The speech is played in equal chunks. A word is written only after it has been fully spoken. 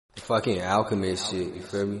fucking Alchemist shit, you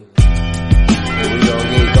feel me? And we gon'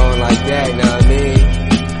 get it going like that, know what I mean?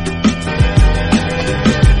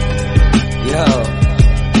 Yo.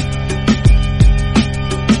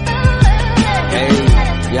 Hey,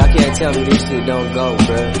 y'all can't tell me this shit don't go,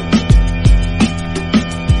 bruh.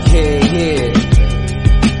 Yeah.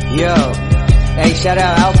 Yo. Hey, shout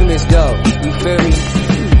out Alchemist though, you feel me?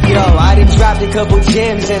 Yo, I done dropped a couple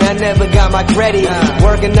gems and I never got my credit.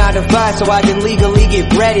 Working 9 to 5 so I can legally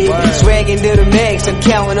get breaded. Swagging to the max, I'm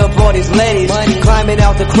counting up all this lettuce. Climbing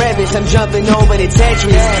out the crevice, I'm jumping over the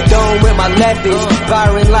Tetris. Throwing with my left fist,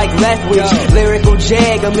 firing like Leftwich. Lyrical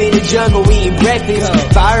jag, I'm in the jungle eating breakfast.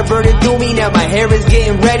 Fire burning through me, now my hair is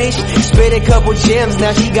getting reddish. Spit a couple gems,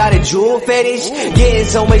 now she got a jewel fetish. Getting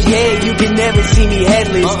so much head, you can never see me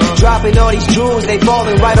headless. Dropping all these jewels, they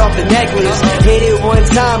falling right off the necklace. Hit it one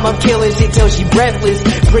time, I'm killing shit till she breathless.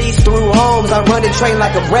 Breeze through homes, I run the train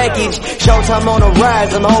like a wreckage. Showtime on the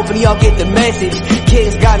rise, I'm hoping y'all get the message.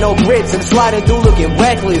 Kids got no grits, I'm sliding through looking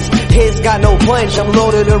reckless. Hits got no punch, I'm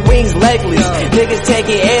loaded the rings legless. Niggas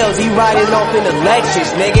taking L's, he riding off in the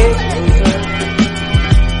Lexus, nigga.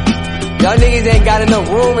 Y'all niggas ain't got enough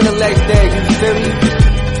room in the Lex deck, you feel me?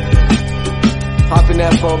 Hop in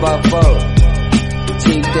that 4x4.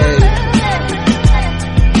 T-Day.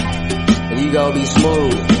 And you gon' be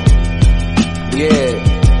smooth.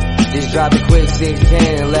 Yeah, just drop a quick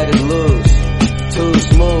 610 and let it loose. Too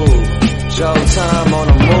smooth, showtime on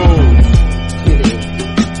the move.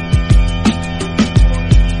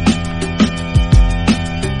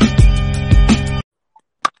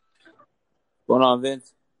 What's going on,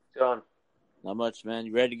 Vince? John. Not much, man.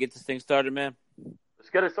 You ready to get this thing started, man? Let's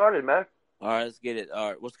get it started, man. All right, let's get it.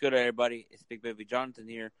 All right, what's good, everybody? It's Big Baby Jonathan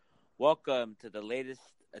here. Welcome to the latest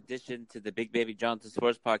addition to the Big Baby Jonathan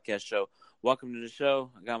Sports Podcast Show. Welcome to the show.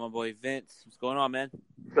 I got my boy Vince. What's going on, man?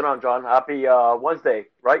 What's going on, John? Happy Wednesday,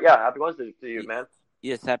 right? Yeah, happy Wednesday to you, man.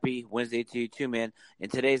 Yes, happy Wednesday to you too, man. In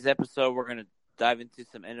today's episode, we're gonna dive into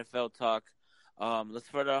some NFL talk. Let's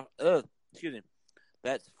start off.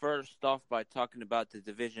 Let's first off by talking about the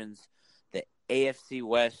divisions, the AFC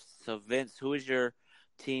West. So, Vince, who is your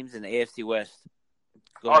teams in the AFC West?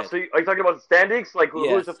 Go ahead. So are you talking about the standings? Like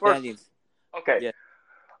who's the first? Standings. Okay. Yeah.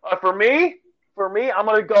 For me, I'm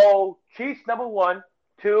gonna go Chiefs number 1,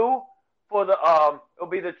 2 for the it'll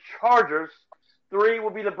be the Chargers, 3 will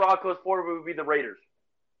be the Broncos, 4 will be the Raiders.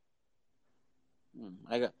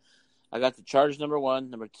 I got the Chargers number 1,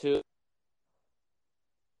 number 2,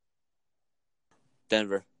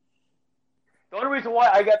 Denver. The only reason why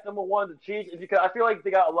I got number 1, the Chiefs, is because I feel like they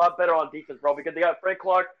got a lot better on defense, bro. Because they got Frank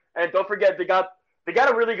Clark, and don't forget they got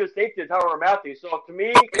a really good safety in Tyrann Mathieu. So to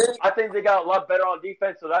me, I think they got a lot better on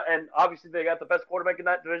defense. So that, and obviously they got the best quarterback in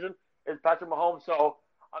that division is Patrick Mahomes. So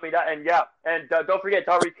I mean that, and yeah, and don't forget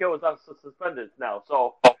Tyreek Hill is not suspended now.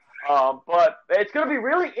 So, but it's gonna be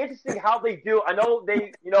really interesting how they do. I know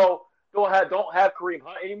they, don't have Kareem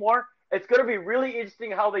Hunt anymore. It's gonna be really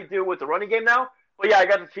interesting how they do with the running game now. But yeah, I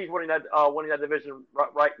got the Chiefs winning that division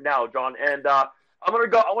right now, John. And I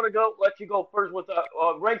want to let you go first with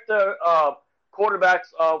rank the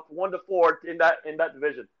quarterbacks of 1 to 4 in that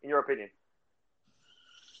division, in your opinion.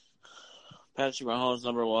 Patrick Mahomes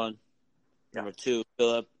number 1, number 2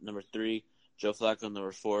 Phillip, number 3 Joe Flacco,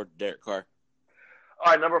 number 4 Derek Carr.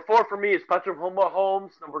 All right, number 4 for me is Patrick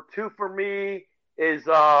Mahomes. Number 2 for me is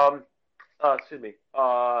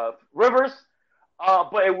Rivers.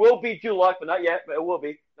 But it will be Drew Luck, but not yet. But it will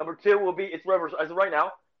be. Number 2 it's Rivers as of right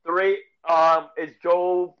now. 3 is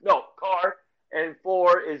Carr, and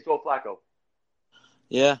 4 is Joe Flacco.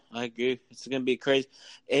 Yeah, I agree. It's going to be crazy.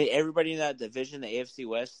 Everybody in that division, the AFC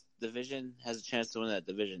West division, has a chance to win that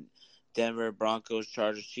division. Denver, Broncos,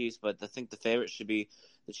 Chargers, Chiefs, but I think the favorite should be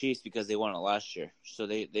the Chiefs because they won it last year. So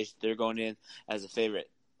they're going in as a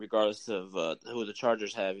favorite, regardless of who the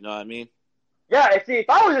Chargers have. You know what I mean? Yeah, and see, if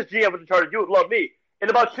I was a GM with the Chargers, you would love me. In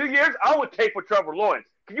about 2 years, I would take for Trevor Lawrence.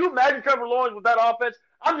 Can you imagine Trevor Lawrence with that offense?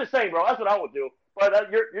 I'm just saying, bro. That's what I would do.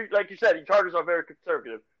 But you're like you said, the Chargers are very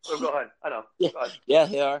conservative. So go ahead. I know. Yeah,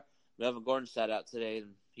 they are. Melvin Gordon sat out today,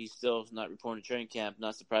 and he's still not reporting to training camp.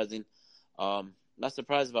 Not surprising. Not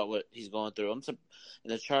surprised about what he's going through. And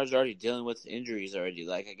the Chargers are already dealing with injuries already.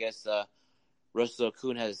 Like, I guess Russell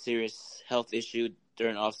Okung has a serious health issue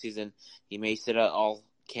during offseason. He may sit out all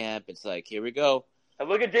camp. It's like, here we go. And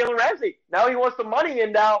look at Jalen Ramsey. Now he wants the money,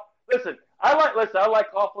 and now I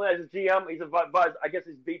like Coughlin as a GM. He's I guess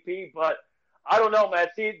he's VP, but I don't know, man.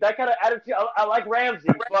 See, that kind of attitude, I like Ramsey,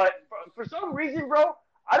 but for some reason, bro,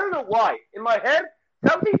 I don't know why. In my head,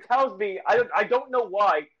 something tells me I don't know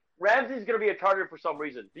why Ramsey's going to be a Charger for some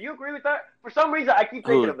reason. Do you agree with that? For some reason, I keep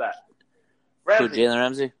thinking of that. Ramsey. Who, Jalen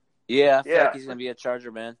Ramsey? Yeah, I feel like he's going to be a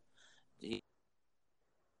Charger, man. he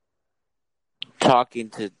talking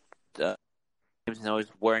to James and always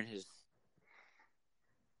wearing his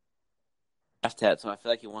tat, so I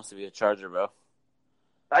feel like he wants to be a Charger, bro.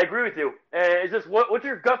 I agree with you. And is this what's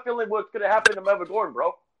your gut feeling? What's going to happen to Melvin Gordon,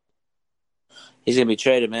 bro? He's gonna be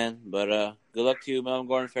traded, man. But good luck to you, Melvin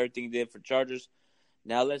Gordon, for everything you did for Chargers.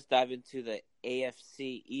 Now let's dive into the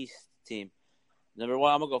AFC East team. Number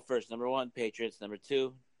 1, I'm gonna go first. Number 1, Patriots. Number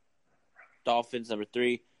 2, Dolphins. Number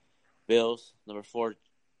 3, Bills. Number 4,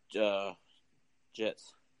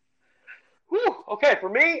 Jets. Whew. Okay, for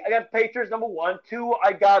me, I got the Patriots number 1. 2, I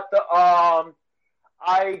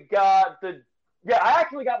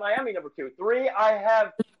actually got Miami number 2. 3, I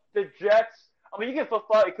have the Jets. I mean, you can flip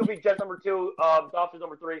flop. It could be Jets number 2, Dolphins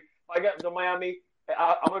number 3. I got the Miami.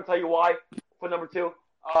 I'm going to tell you why for number 2.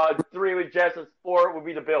 3 with Jets, and 4 would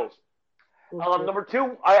be the Bills. Number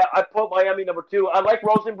 2, I put Miami number 2. I like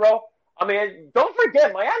Rosen, bro. I mean, don't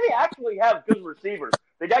forget, Miami actually have good receivers.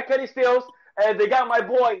 They got Kenny Stills, and they got my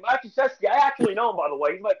boy, Matthew Sesky. I actually know him, by the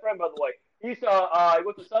way. He's my friend, by the way. He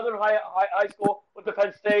went to Southern High School, went to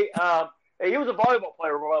Penn State. He was a volleyball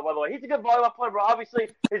player, by the way. He's a good volleyball player, but obviously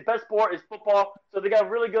his best sport is football. So they got a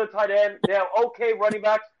really good tight end. They have okay running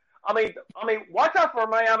backs. I mean, watch out for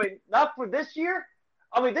Miami. Not for this year.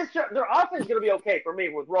 I mean, this year their offense is going to be okay for me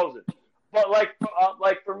with Rosen. But like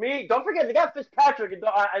for me, don't forget they got Fitzpatrick, and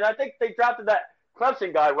I think they drafted that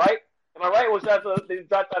Clemson guy, right? Am I right? Or was that they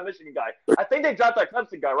drafted that Michigan guy? I think they drafted that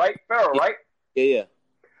Clemson guy, right? Farrell, right? Yeah.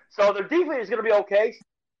 So their defense is going to be okay.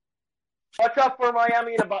 Watch out for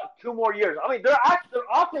Miami in about 2 more years. I mean, their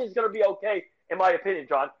offense is going to be okay, in my opinion,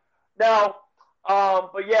 John. Now,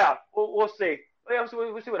 but yeah, we'll see.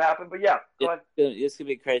 We'll see what happens. But yeah, go ahead. It's going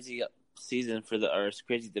to be a crazy season or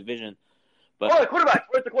crazy division. But the quarterbacks.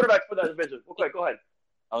 Where's the quarterbacks for that division? Okay, go ahead.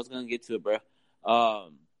 I was going to get to it, bro.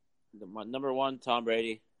 Number 1, Tom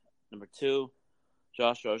Brady. Number 2,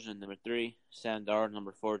 Josh Rosen. Number 3, Sam Darnold.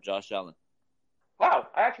 Number 4, Josh Allen. Wow,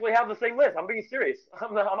 I actually have the same list. I'm being serious.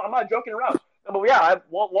 I'm not joking around. But yeah, I have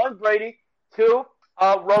 1 Brady, 2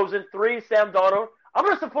 Rosen, 3 Sam Darnold. I'm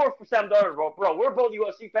going to support for Sam Darnold, bro. We're both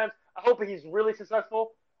USC fans. I hope he's really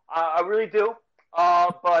successful. I really do.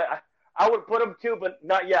 But I would put him 2, but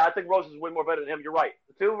not yet. I think Rosen's way more better than him. You're right.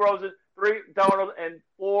 2 Rosen, 3 Darnold, and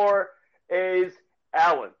 4 is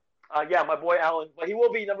Allen. Yeah, my boy Allen. But he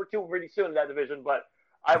will be number 2 pretty soon in that division. But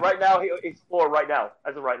right now, he's 4 right now,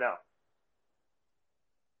 as of right now.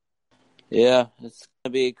 Yeah, it's going to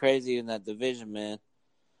be crazy in that division, man.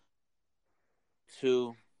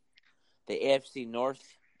 To the AFC North,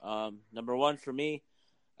 number 1 for me,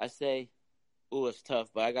 I say, it's tough,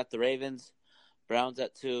 but I got the Ravens, Browns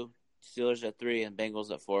at 2, Steelers at 3, and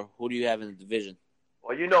Bengals at 4. Who do you have in the division?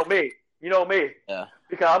 Well, you know me. Yeah.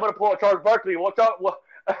 Because I'm going to pull out Charles Barkley. Watch out. Well,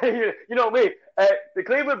 you know me. The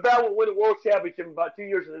Cleveland Browns will win the World Championship in about 2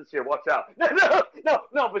 years of this year. Watch out.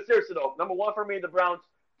 No, but seriously, though. Number 1 for me, the Browns.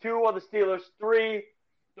 2 are the Steelers. 3,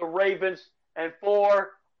 the Ravens. And 4,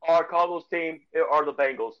 our Cardinals team are the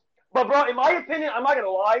Bengals. But, bro, in my opinion, I'm not going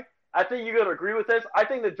to lie. I think you're going to agree with this. I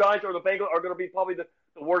think the Giants or the Bengals are going to be probably the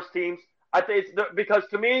worst teams. I think it's because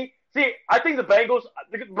to me, I think the Bengals,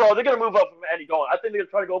 bro, they're going to move up from Andy Dalton. I think they're going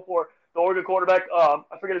to try to go for the Oregon quarterback. I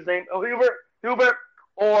forget his name. Hubert,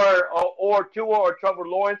 or Tua or Trevor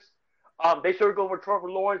Lawrence. They should go for Trevor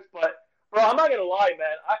Lawrence. But, bro, I'm not going to lie,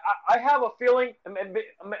 man. I have a feeling,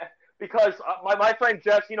 because my friend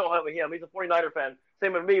Jess, you know him. He's a 49er fan.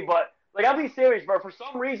 Same with me. But, like, I'm being serious, bro. For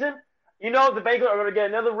some reason, the Bengals are going to get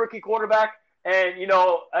another rookie quarterback. And,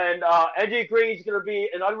 AJ Green's going to be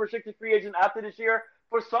an unrestricted free agent after this year.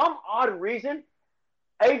 For some odd reason,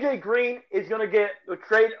 AJ Green is going to get a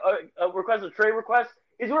trade request.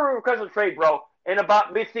 He's going to request a trade, bro, in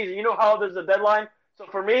about midseason. You know how there's a deadline? So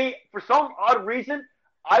for me, for some odd reason,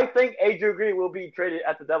 I think AJ Green will be traded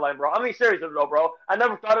at the deadline, bro. I'm being serious though, bro. I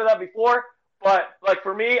never thought of that before. But, like,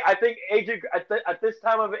 for me, I think AJ, at this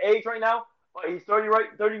time of age right now, he's 30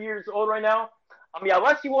 years old right now. I mean,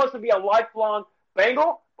 unless he wants to be a lifelong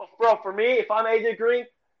Bengal, but, bro, for me, if I'm AJ Green,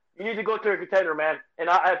 you need to go to a contender, man. And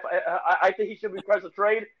I think he should request a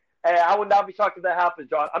trade, and I would not be shocked if that happens,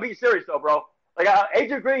 John. I'm being serious, though, bro. Like,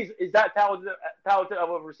 AJ Green is that talented of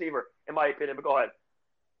a receiver, in my opinion, but go ahead.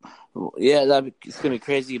 Yeah, it's going to be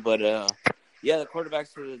crazy, but, the quarterbacks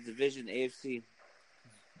for the division, AFC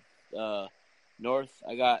North,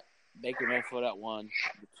 I got Baker Mayfield at 1,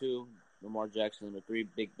 number 2, Lamar Jackson, number 3,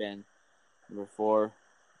 Big Ben, number 4,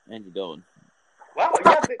 Andy Dalton. Wow,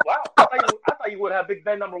 wow! I thought you would have Big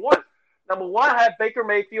Ben number 1. Number 1, I have Baker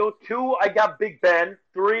Mayfield. 2, I got Big Ben.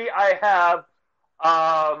 3, I have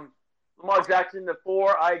Lamar Jackson. The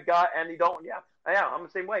 4, I got Andy Dalton. Yeah, I am. I'm the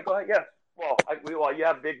same way. Go ahead. Yeah. Well, you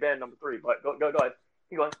have Big Ben number 3, but go ahead.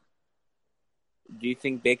 Keep going. Do you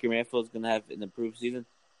think Baker Mayfield is going to have an improved season?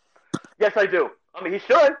 Yes, I do. I mean, he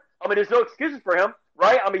should. I mean, there's no excuses for him,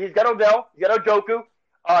 right? I mean, he's got Odell, he's got Njoku.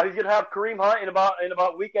 He's gonna have Kareem Hunt in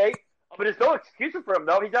about week 8. I mean, there's no excuses for him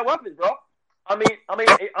though. He's got weapons, bro. I mean,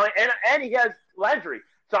 and he has Landry.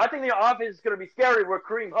 So I think the offense is gonna be scary where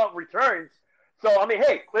Kareem Hunt returns. So I mean,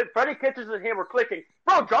 hey, Freddie Kitchens and him were clicking,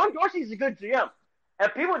 bro. John Dorsey's a good GM,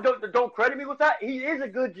 and people don't credit me with that. He is a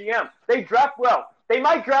good GM. They draft well. They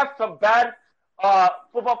might draft some bad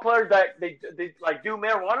football players that they like do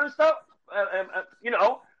marijuana and stuff,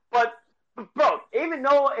 But bro, even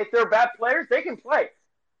though if they're bad players, they can play.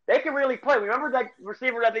 They can really play. Remember that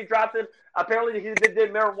receiver that they drafted? Apparently, he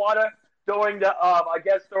did marijuana during the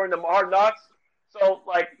Hard Knocks. So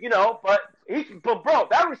but bro,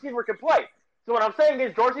 that receiver can play. So what I'm saying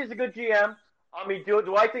is, Dorsey's a good GM. I mean,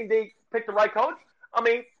 do I think they picked the right coach? I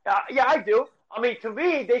mean, yeah, I do. I mean, to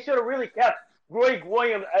me, they should have really kept Greg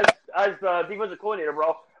Williams as the defensive coordinator,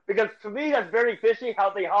 bro. Because to me, that's very fishy how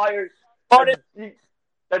they hired the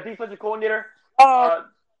defensive coordinator.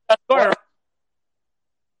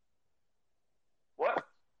 What?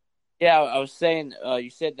 Yeah, I was saying, you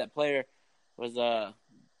said that player was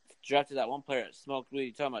drafted, that one player that smoked weed.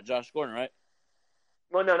 You're talking about Josh Gordon, right?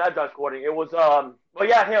 Well, no, not Josh Gordon. It was him,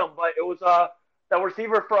 but it was that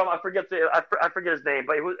receiver from I forget his name,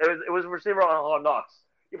 but it was a receiver on Hard Knocks.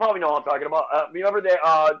 You probably know what I'm talking about. Remember that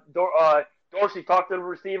Dorsey talked to the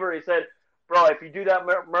receiver. He said, "Bro, if you do that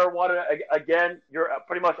marijuana again, you're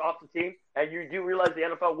pretty much off the team, and you do realize the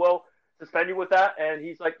NFL will suspend you with that." And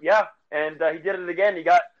he's like, "Yeah," and he did it again. He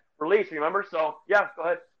got released. Remember? So yeah, go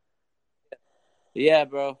ahead. Yeah,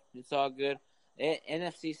 bro, it's all good.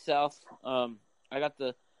 NFC South. I got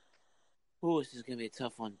the. This is gonna be a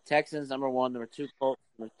tough one. Texans number 1, number 2 Colts,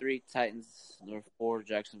 number 3 Titans, number 4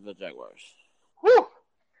 Jacksonville Jaguars. Whew.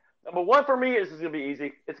 Number 1 for me is going to be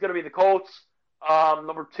easy. It's going to be the Colts.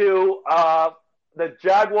 Number 2, the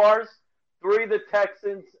Jaguars. 3, the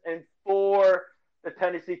Texans, and 4, the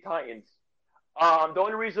Tennessee Titans. The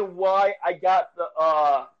only reason why I got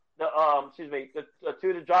the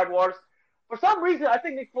 2, the Jaguars. For some reason, I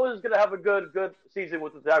think Nick Foles is going to have a good season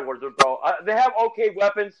with the Jaguars, bro. They have okay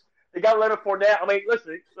weapons. They got Leonard Fournette. I mean,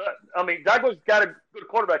 listen. Jaguars got a good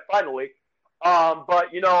quarterback finally.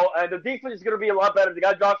 But and the defense is going to be a lot better. They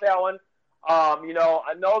got Josh Allen.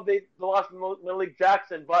 I know they lost Malik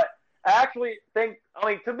Jackson, but I actually think. I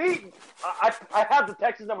mean, to me, I have the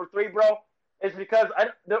Texans number 3, bro. It's because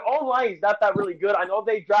their own line is not that really good. I know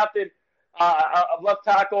they drafted a left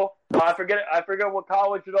tackle. I forget what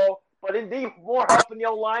college but indeed more help in the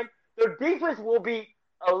own line. Their defense will be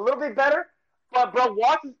a little bit better. But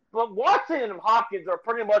Watson and Hopkins are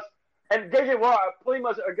pretty much. And JJ Watt pretty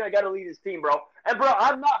much are got to lead his team, bro. And, bro,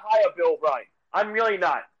 I'm not high up Bill O'Brien. I'm really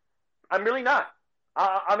not.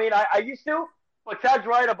 I used to, but Chad's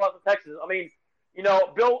right about the Texans. I mean,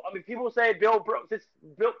 people say since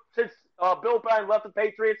Bill O'Brien left the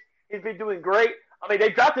Patriots, he's been doing great. I mean, they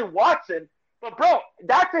drafted Watson, but, bro,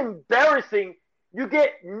 that's embarrassing. You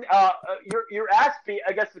get your ass beat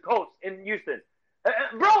against the Colts in Houston.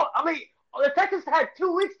 Bro, I mean, the Texans had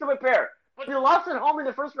 2 weeks to prepare, but they lost at home in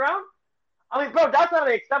the first round? I mean, bro, that's not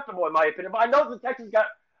acceptable in my opinion. But I know the Texans got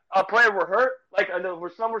a player were hurt,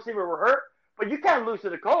 some receiver were hurt, but you can't lose to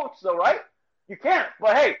the Colts, though, right? You can't.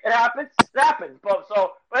 But hey, it happens. It happens. But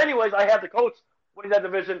anyways, I have the Colts winning that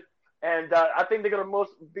division, and I think they're gonna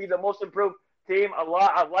be the most improved team. A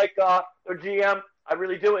lot. I like their GM. I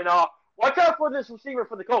really do. And watch out for this receiver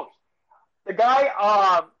for the Colts. The guy,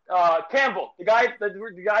 Campbell. The guy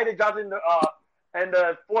that dropped in the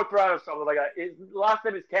 4th round or something like that. His last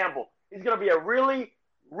name is Campbell. He's going to be a really,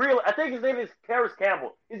 I think his name is Paris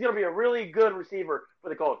Campbell. He's going to be a really good receiver for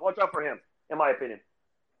the Colts. Watch out for him, in my opinion.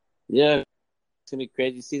 Yeah, it's going to be a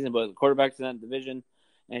crazy season, but the quarterbacks in that division,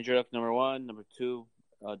 Andrew Luck, number 1, number 2,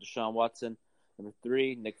 Deshaun Watson, number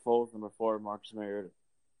 3, Nick Foles, number 4, Marcus Mariota.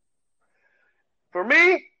 For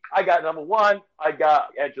me, I got number 1, I got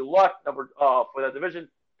Andrew Luck, for that division.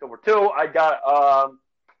 Number 2, I got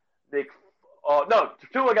Nick.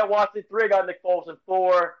 2, I got Watson. 3, I got Nick Foles, and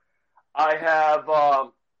 4. I have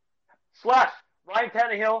Ryan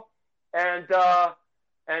Tannehill and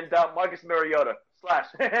Marcus Mariota.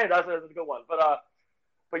 That's a good one.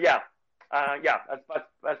 But yeah,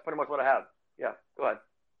 that's pretty much what I have. Yeah, go ahead.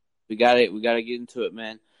 We got it. We got to get into it,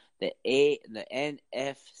 man. The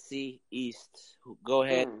NFC East. Go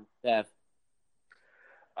ahead, Steph.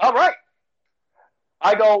 All right.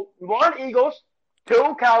 I go 1 Eagles,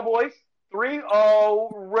 2 Cowboys, 3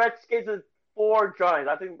 Redskins, and 4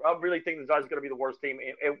 Giants. I really think the Giants are going to be the worst team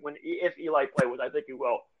if Eli plays, which I think he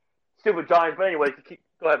will. stupid Giants. But anyway,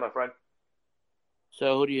 go ahead, my friend.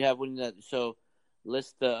 So who do you have winning that? So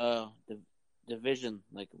list the division,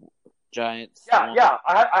 like Giants. Yeah,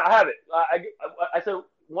 I have it. I said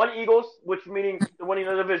 1 Eagles, which meaning the winning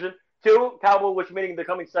the division. 2 Cowboys, which meaning the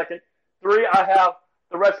coming second. 3 I have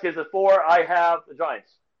the Redskins. And 4 I have the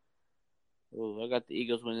Giants. Ooh, I got the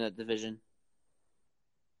Eagles winning that division.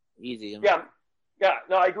 Easy. Yeah.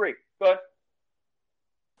 No, I agree. Go ahead.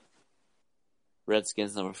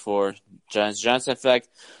 Redskins number 4. Giants. I feel like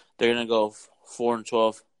they're gonna go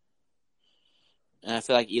 4-12. And I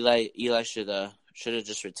feel like Eli should have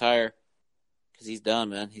just retire because he's done,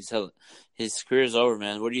 man. His career's over,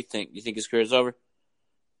 man. What do you think? You think his career's over?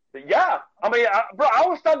 Yeah, I mean, bro, I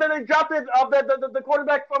was thought that they drafted the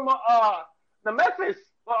quarterback from the Memphis.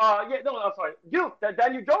 I'm sorry, Duke, that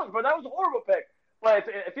Daniel Jones, bro. That was a horrible pick. But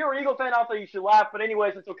if you're an Eagle fan out there, you should laugh. But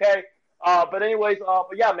anyways, it's okay. But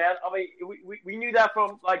yeah, man. I mean, we knew that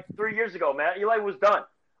from like 3 years ago, man. Eli was done.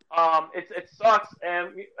 It sucks,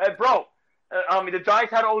 and bro. I mean, the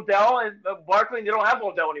Giants had Odell and Barkley, and they don't have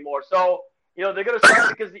Odell anymore. So, they're going to start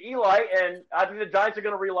because of Eli, and I think the Giants are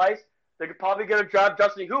going to realize they're probably going to draft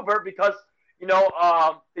Justin Herbert because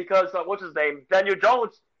what's his name? Daniel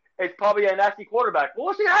Jones is probably a nasty quarterback. Well,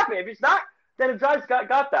 we'll see what happens. If he's not, then the Giants got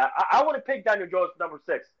that. I wouldn't pick Daniel Jones for number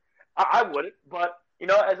 6. I wouldn't, but,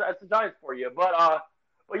 as the Giants for you. But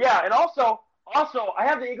yeah, and also, I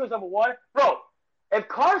have the Eagles number 1. Bro, if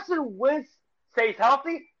Carson Wentz stays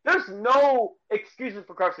healthy, there's no excuses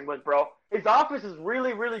for Carson Wentz, bro. His offense is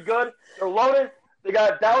really, really good. They're loaded. They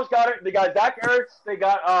got Dallas Goedert. They got Zach Ertz. They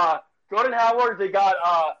got Jordan Howard. They got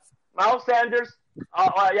Miles Sanders.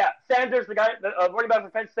 Sanders, the guy, running back from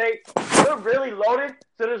Penn State. They're really loaded,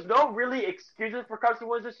 so there's no really excuses for Carson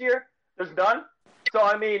Wentz this year. There's none. So,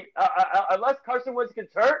 I mean, unless Carson Wentz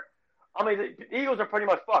gets hurt, I mean, the Eagles are pretty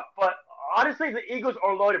much fucked. But honestly, the Eagles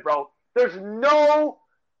are loaded, bro. There's no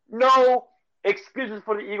excuses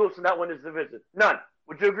for the Eagles to not win this division. None.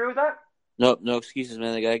 Would you agree with that? Nope, no excuses,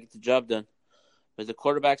 man. They gotta get the job done. But the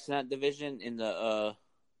quarterbacks in that division in the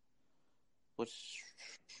the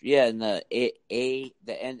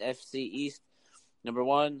NFC East. Number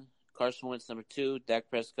 1, Carson Wentz. Number 2, Dak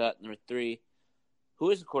Prescott. Number 3,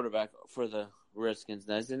 who is the quarterback for the Redskins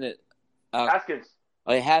now? Isn't it Haskins?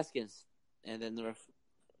 Oh, yeah, Haskins. And then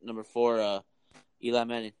number 4, Eli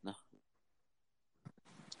Manning. No.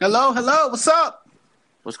 Hello, what's up?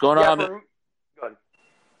 What's going on, man? Go ahead.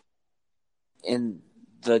 In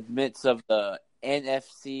the midst of the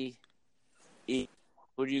NFC East,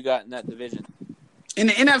 who do you got in that division? In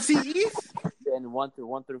the NFC East? And 1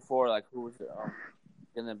 through 4, like who's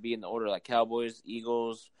gonna be in the order? Like Cowboys,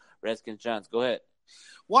 Eagles, Redskins, Giants. Go ahead.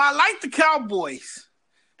 Well, I like the Cowboys.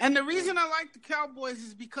 And the reason I like the Cowboys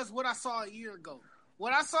is because what I saw a year ago.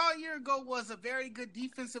 What I saw a year ago was a very good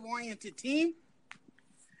defensive-oriented team.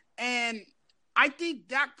 And I think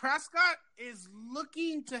Dak Prescott is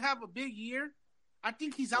looking to have a big year. I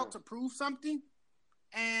think he's out to prove something.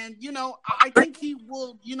 And, I think he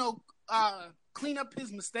will, clean up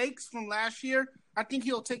his mistakes from last year. I think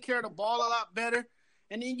he'll take care of the ball a lot better.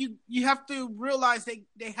 And then you have to realize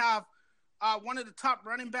they have one of the top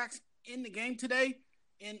running backs in the game today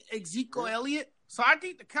in Ezekiel Elliott. So I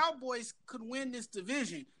think the Cowboys could win this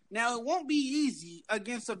division. Now, it won't be easy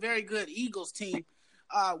against a very good Eagles team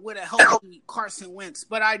with a healthy Carson Wentz.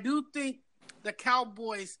 But I do think the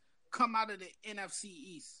Cowboys come out of the NFC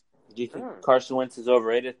East. Do you think Carson Wentz is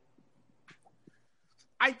overrated?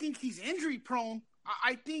 I think he's injury prone.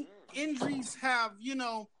 I think injuries have,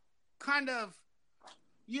 kind of,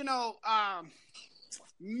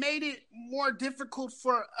 made it more difficult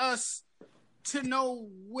for us to know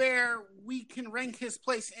where we can rank his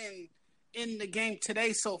place in the game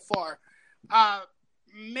today so far.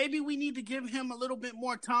 Maybe we need to give him a little bit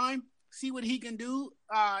more time, see what he can do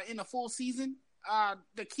in a full season.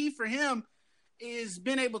 The key for him is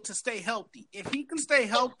being able to stay healthy. If he can stay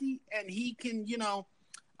healthy and he can,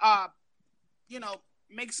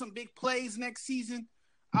 make some big plays next season,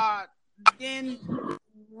 then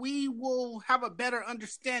we will have a better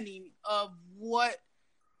understanding of what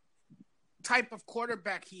type of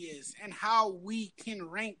quarterback he is and how we can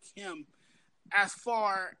rank him as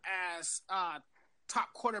far as top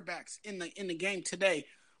quarterbacks in the game today.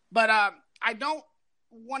 But I don't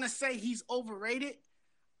want to say he's overrated.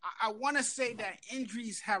 I want to say that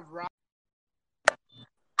injuries have robbed.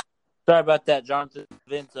 Sorry about that, Jonathan.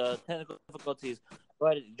 Vince, technical difficulties. Go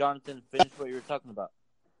ahead, Jonathan, finish what you were talking about.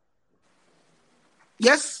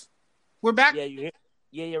 Yes, we're back.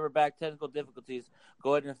 Yeah, we're back. Technical difficulties.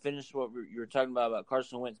 Go ahead and finish what you were talking about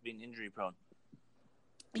Carson Wentz being injury prone.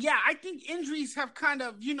 Yeah, I think injuries have kind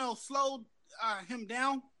of, slowed him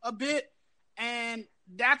down a bit, and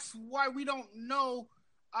that's why we don't know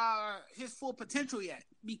his full potential yet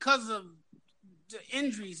because of the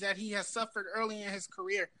injuries that he has suffered early in his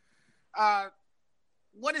career.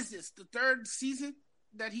 What is this? The third season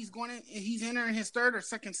that he's entering his third or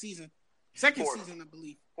second season? Second season, I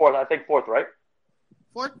believe. Fourth, I think fourth, right?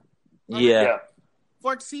 Fourth? Yeah.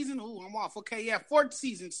 Fourth season? Ooh, I'm off. Okay, yeah, fourth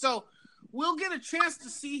season. So we'll get a chance to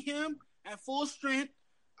see him at full strength.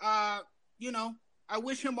 I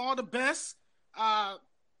wish him all the best. I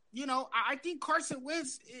think Carson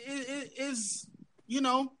Wentz is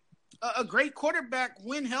a great quarterback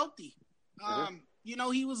when healthy.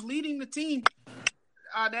 He was leading the team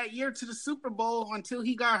that year to the Super Bowl until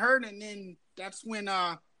he got hurt, and then that's when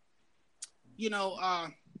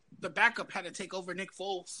the backup had to take over Nick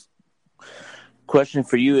Foles. Question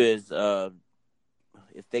for you is,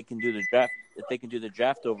 if they can do the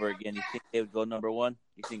draft over again, you think they would go number one?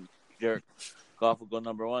 You think Jared Goff will go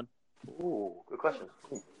number one? Ooh, good question.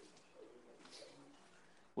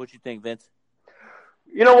 What you think, Vince?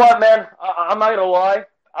 You know what, man? I'm not gonna lie.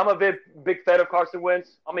 I'm a big fan of Carson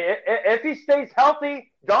Wentz. I mean, if he stays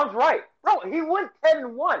healthy, John's right, bro. He went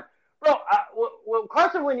 10-1, bro. What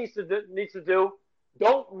Carson Wentz needs to do,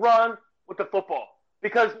 don't run with the football,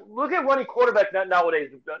 because look at running quarterbacks nowadays,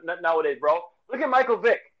 bro. Look at Michael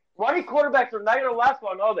Vick. Running quarterbacks are not gonna last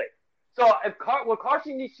long, are they? So what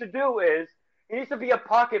Carson needs to do is he needs to be a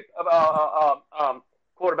pocket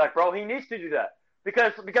quarterback, bro. He needs to do that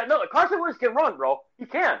because no, Carson Wentz can run, bro. He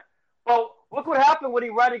can. Well, look what happened when he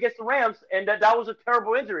ran against the Rams, and that was a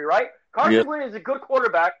terrible injury, right? Carson Wentz is a good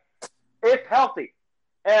quarterback if healthy.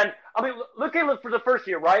 And, I mean, look at him for the first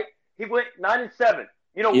year, right? He went 9-7.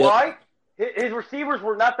 You know why? His receivers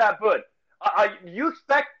were not that good. You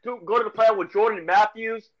expect to go to the playoff with Jordan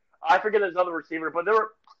Matthews. I forget his other receiver, but they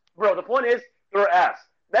were – bro, the point is they were ass.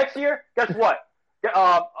 Next year, guess what?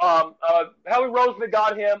 Howie Roseman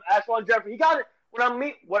got him. Ashwan Jeffrey. He got it.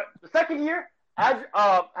 The second year –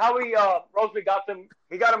 Howie Roseman got them.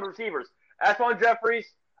 He got them receivers. Ashwan Jeffries.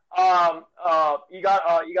 You got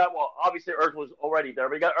obviously Ertz was already there,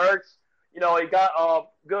 but you got Ertz. You got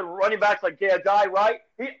good running backs like Jay Ajayi, right?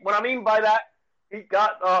 What I mean by that, he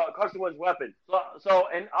got Carson Wentz weapons. So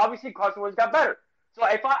and obviously Carson Wentz got better.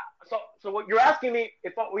 So what you're asking me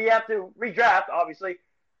if we have to redraft? Obviously,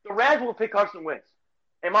 the Rams will pick Carson Wentz.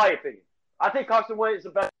 In my opinion, I think Carson Wentz is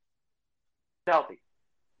the best healthy.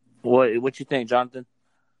 What you think, Jonathan?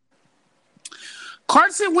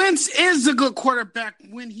 Carson Wentz is a good quarterback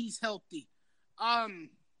when he's healthy.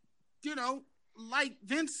 Like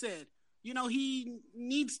Vince said, he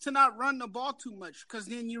needs to not run the ball too much because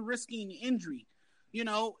then you're risking injury. You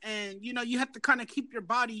have to kind of keep your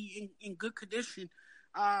body in good condition,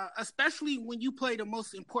 especially when you play the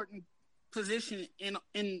most important position in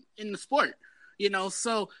the sport.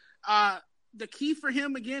 So the key for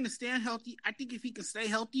him, again, is staying healthy. I think if he can stay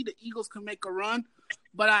healthy, the Eagles can make a run.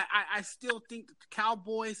 But I still think that the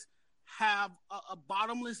Cowboys have a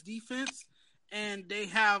bottomless defense, and they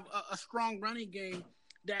have a strong running game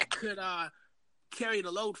that could carry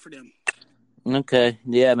the load for them. Okay.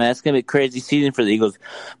 Yeah, man. It's going to be a crazy season for the Eagles.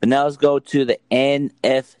 But now let's go to the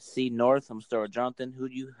NFC North. I'm going to start with Jonathan. Who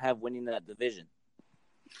do you have winning that division?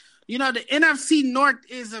 The NFC North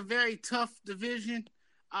is a very tough division.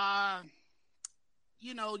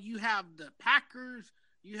 You have the Packers,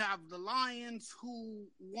 you have the Lions, who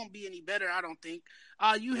won't be any better, I don't think.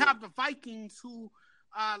 You have the Vikings, who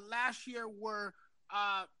last year were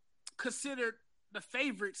considered the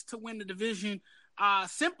favorites to win the division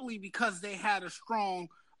simply because they had a strong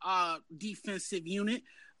defensive unit.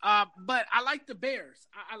 But I like the Bears.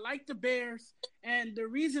 I like the Bears, and the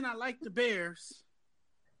reason I like the Bears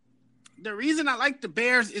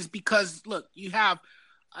is because, look, you have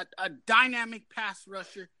a dynamic pass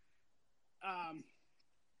rusher,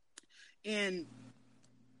 and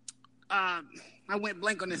I went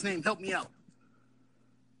blank on his name. Help me out.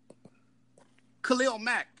 Khalil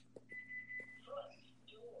Mack.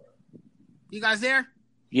 You guys there?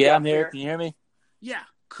 Yeah, I'm here. Can you hear me? Yeah,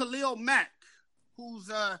 Khalil Mack, who's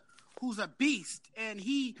a beast, and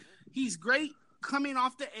he's great coming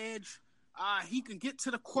off the edge. He can get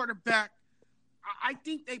to the quarterback. I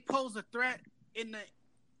think they pose a threat in the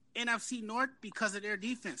NFC North because of their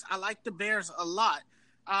defense. I like the Bears a lot,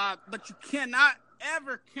 but you cannot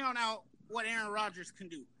ever count out what Aaron Rodgers can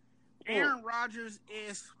do. Aaron Rodgers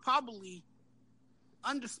is probably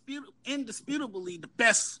indisputably the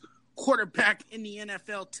best quarterback in the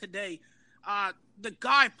NFL today. The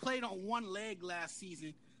guy played on one leg last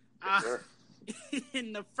season. Sure.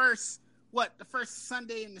 In the first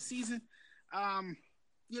Sunday in the season.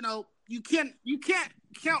 You can't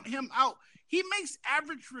count him out. he makes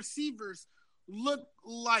average receivers look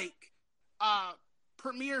like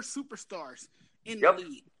premier superstars in the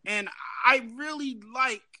league. And I really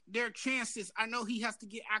like their chances. I know he has to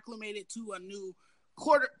get acclimated to a new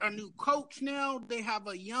coach now. They have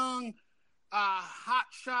a young, hot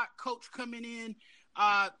shot coach coming in.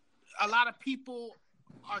 A lot of people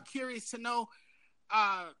are curious to know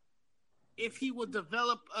if he will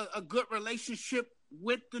develop a good relationship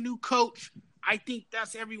with the new coach. I think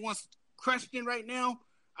that's everyone's question right now.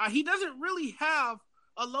 He doesn't really have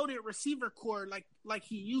a loaded receiver core like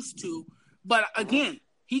he used to, but again,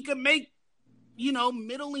 he can make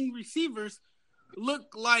middling receivers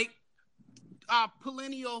look like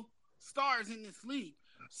perennial stars in this league.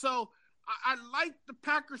 So I like the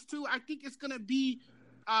Packers too. I think it's going to be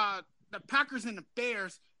the Packers and the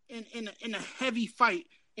Bears in a heavy fight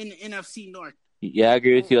in the NFC North. Yeah, I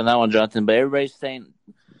agree with you on that one, Jonathan. But everybody's saying,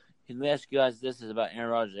 let me ask you guys this is about Aaron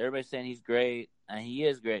Rodgers. Everybody's saying he's great, and he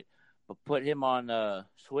is great. But put him on,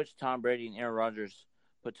 switch Tom Brady and Aaron Rodgers.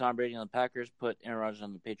 Put Tom Brady on the Packers, put Aaron Rodgers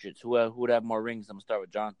on the Patriots. Who would have more rings? I'm going to start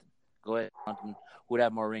with Jonathan. Go ahead, Jonathan. Who would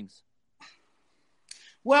have more rings?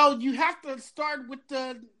 Well, you have to start with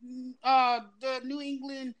the New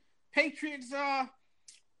England Patriots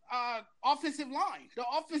offensive line. The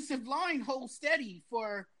offensive line holds steady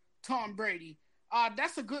for Tom Brady.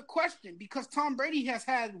 That's a good question because Tom Brady has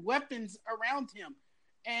had weapons around him.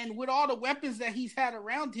 And with all the weapons that he's had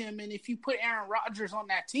around him, and if you put Aaron Rodgers on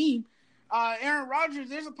that team,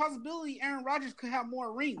 there's a possibility Aaron Rodgers could have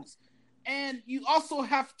more rings. And you also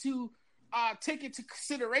have to take into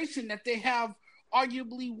consideration that they have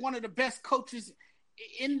arguably one of the best coaches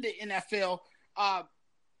in the NFL.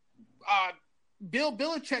 Bill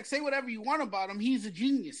Belichick, say whatever you want about him, he's a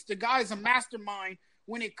genius. The guy's a mastermind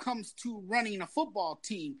when it comes to running a football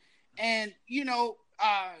team. And,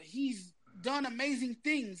 he's done amazing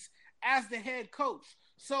things as the head coach.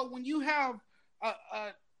 So when you have a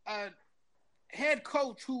head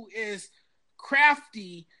coach who is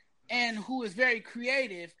crafty and who is very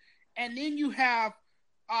creative, and then you have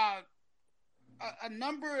a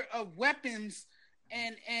number of weapons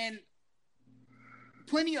and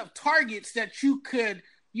plenty of targets that you could,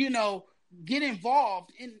 get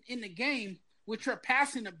involved in the game with your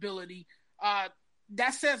passing ability,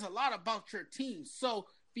 that says a lot about your team. So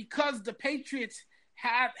because the Patriots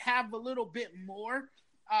have a little bit more,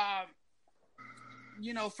 from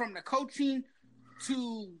the coaching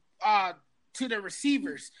to the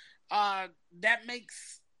receivers, that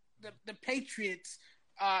makes the Patriots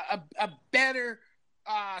a better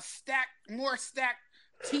more stacked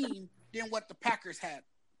team than what the Packers had.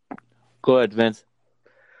 Go ahead, Vince.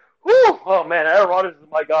 Whew! Oh man, Aaron Rodgers is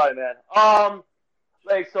my guy, man.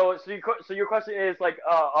 So your question is so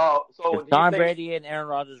if Tom Brady and Aaron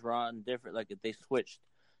Rodgers were on different, like if they switched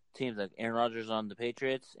teams, like Aaron Rodgers on the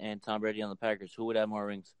Patriots and Tom Brady on the Packers, who would have more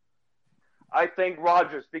rings? I think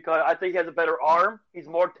Rodgers, because I think he has a better arm. He's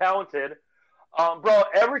more talented. Bro,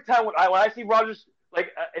 every time when I see Rodgers,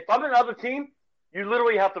 if I'm in another team, you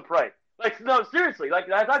literally have to pray. No, seriously,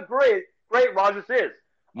 that's how great Rodgers is.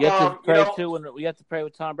 You have to pray too. We have to pray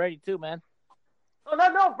with Tom Brady too, man.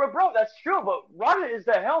 No, bro, that's true. But Rodgers is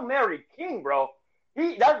the Hail Mary king, bro.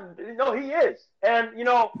 He is, and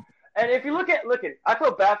if you look at, I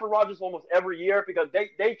feel bad for Rodgers almost every year because they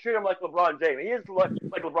treat him like LeBron James. He is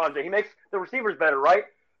like LeBron James. He makes the receivers better, right?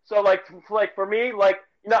 So for me,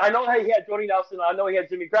 I know he had Jordy Nelson. I know he had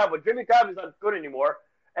Jimmy Graham, but Jimmy Graham is not good anymore,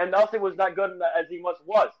 and Nelson was not good as he once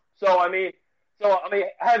was. So I mean,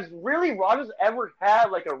 has really Rodgers ever had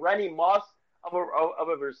a Randy Moss of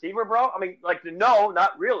a receiver, bro? I mean, no,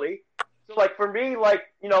 not really. So for me,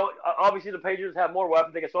 obviously the Patriots have more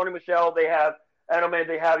weapons. They got Sony Michel, they have Edelman,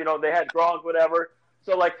 they have they had Gronk, whatever.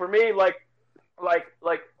 So for me, I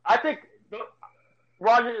think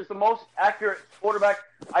Rodgers is the most accurate quarterback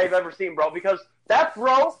I've ever seen, bro. Because that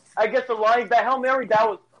throw against the Lions, that Hail Mary, that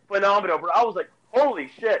was phenomenal, bro. I was like, holy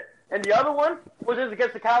shit. And the other one was just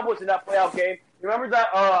against the Cowboys in that playoff game. You remember that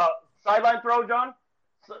sideline throw, John?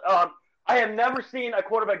 I have never seen a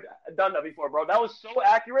quarterback done that before, bro. That was so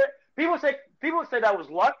accurate. People say that was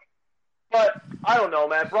luck, but I don't know,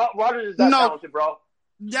 man. Rodgers is that talented, bro.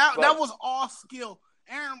 That was all skill.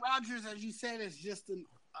 Aaron Rodgers, as you said, is just an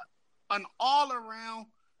all-around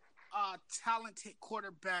talented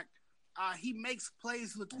quarterback. He makes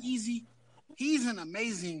plays look easy. He's an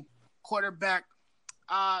amazing quarterback.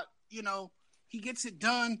 He gets it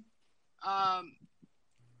done.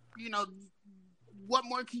 What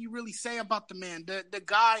more can you really say about the man? The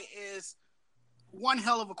guy is one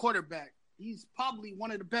hell of a quarterback. He's probably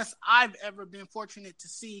one of the best I've ever been fortunate to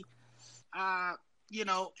see. And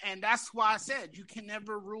that's why I said you can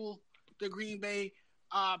never rule the Green Bay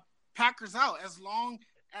Packers out as long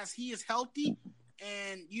as he is healthy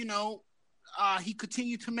and, he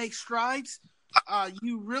continued to make strides.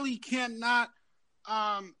 You really cannot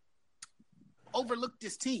overlook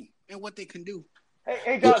this team and what they can do.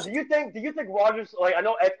 Hey, John, do you think Rodgers, like, I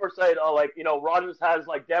know experts said, Rodgers has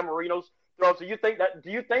like Dan Marino's throw. So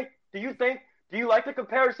do you like the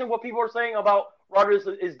comparison? What people are saying about Rodgers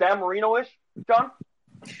is Dan Marino-ish, John?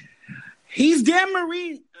 He's Dan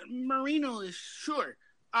Marino-ish, sure.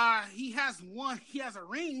 He has a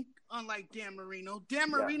ring, unlike Dan Marino.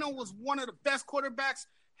 Dan Marino was one of the best quarterbacks,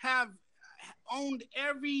 have owned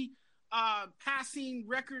every passing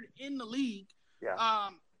record in the league.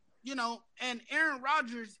 Yeah. And Aaron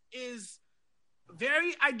Rodgers is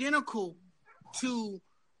very identical to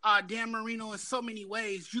Dan Marino in so many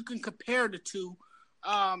ways. You can compare the two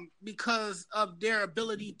because of their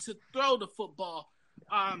ability to throw the football.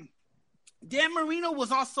 Dan Marino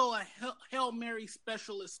was also a Hail Mary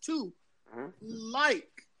specialist too, like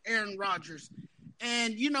Aaron Rodgers.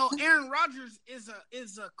 And, Aaron Rodgers is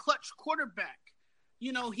a clutch quarterback.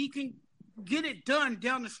 He can get it done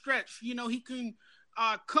down the stretch. He can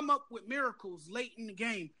come up with miracles late in the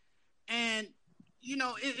game. And,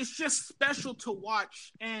 it's just special to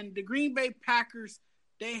watch. And the Green Bay Packers,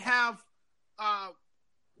 they have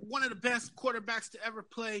one of the best quarterbacks to ever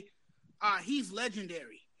play. He's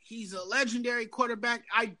legendary. He's a legendary quarterback.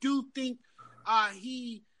 I do think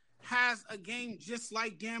he has a game just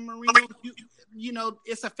like Dan Marino.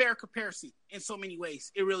 It's a fair comparison in so many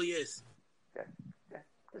ways. It really is. Okay.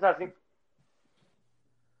 Just asking.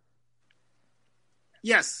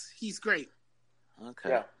 Yes, he's great.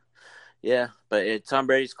 Okay. Yeah, but Tom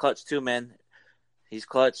Brady's clutch too, man. He's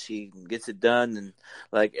clutch. He gets it done. And,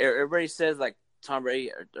 like, everybody says, like, Tom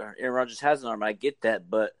Brady or Aaron Rodgers has an arm. I get that.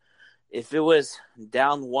 But if it was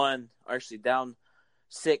down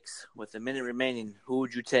 6 with a minute remaining, who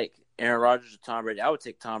would you take, Aaron Rodgers or Tom Brady? I would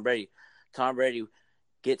take Tom Brady. Tom Brady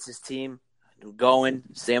gets his team going.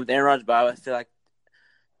 Same with Aaron Rodgers, but I feel like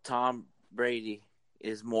Tom Brady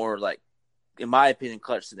is more, like, in my opinion,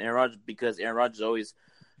 clutch than Aaron Rodgers, because Aaron Rodgers always –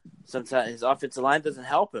 sometimes his offensive line doesn't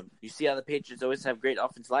help him. You see how the Patriots always have great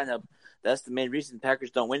offensive line help. That's the main reason the Packers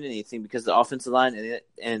don't win anything, because the offensive line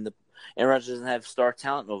and the Aaron Rodgers doesn't have star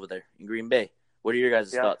talent over there in Green Bay. What are your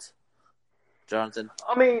guys' thoughts, Jonathan?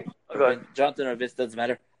 I mean, Jonathan or Vince, doesn't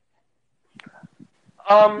matter.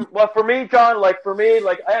 Well, for me, John, I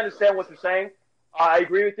understand what you're saying. I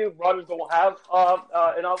agree with you. Rodgers don't have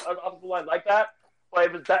an offensive line like that.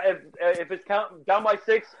 But if it's down by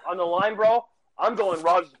 6 on the line, bro, I'm going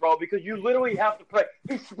Rodgers, bro, because you literally have to play.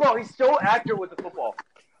 He's so accurate with the football.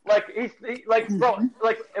 If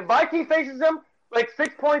my team faces him,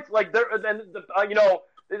 6 points, Green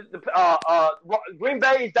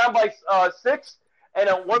Bay is down by 6, and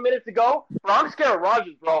 1 minute to go. Bro, I'm scared of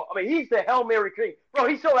Rodgers, bro. I mean, he's the Hail Mary king, bro.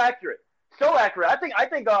 He's so accurate, I think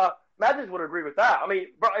Matthews would agree with that. I mean,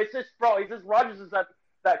 bro, it's just Rodgers is that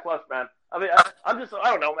clutch, man. I mean, I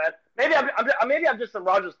don't know, man. Maybe I'm just a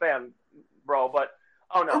Rodgers fan, bro, but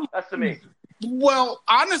I don't know. That's to me. Well,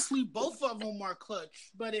 honestly, both of them are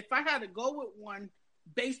clutch. But if I had to go with one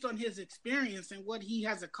based on his experience and what he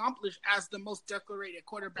has accomplished as the most decorated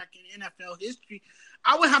quarterback in NFL history,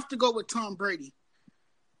 I would have to go with Tom Brady.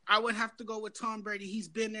 He's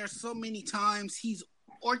been there so many times. He's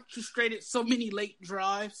orchestrated so many late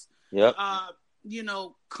drives. Yep.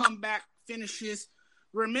 Comeback finishes.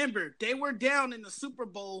 Remember, they were down in the Super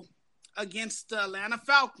Bowl against the Atlanta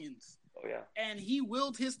Falcons. Oh, yeah. And he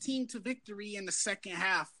willed his team to victory in the second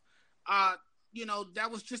half.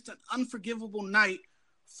 That was just an unforgivable night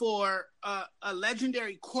for a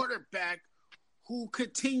legendary quarterback who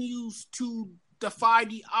continues to defy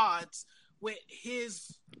the odds with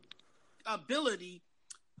his ability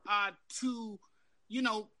to,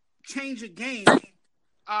 change a game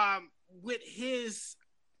with his,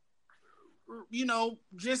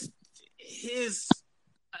 just his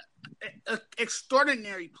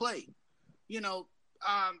extraordinary play. I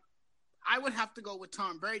would have to go with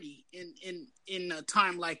Tom Brady in a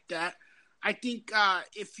time like that. I think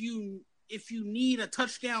if you need a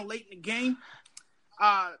touchdown late in the game,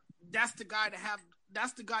 that's the guy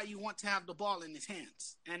you want to have the ball in his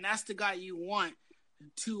hands, and that's the guy you want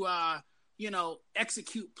to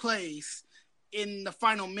execute plays in the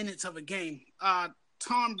final minutes of a game.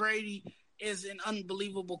 Tom Brady is an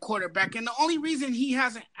unbelievable quarterback, and the only reason he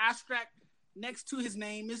has an asterisk next to his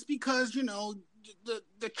name is because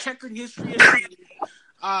the checkered history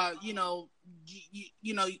of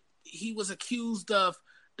he was accused of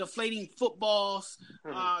deflating footballs.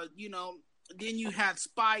 Then you had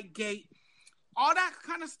Spygate. all that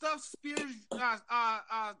kind of stuff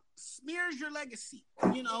smears your legacy.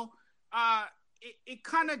 You know, it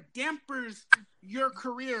kind of dampers your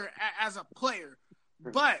career as a player.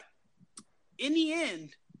 But in the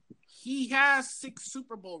end, he has 6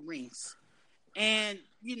 Super Bowl rings. And,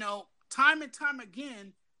 you know, time and time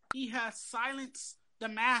again, he has silenced the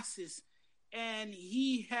masses. And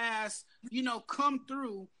he has, you know, come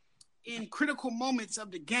through in critical moments of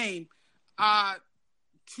the game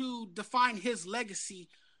to define his legacy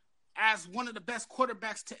as one of the best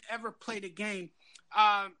quarterbacks to ever play the game.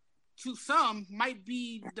 To some, might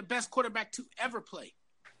be the best quarterback to ever play.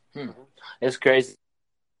 It's crazy.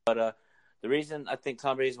 But the reason I think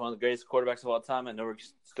Tom Brady is one of the greatest quarterbacks of all time, I know we're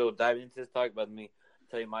still diving into this talk, but let me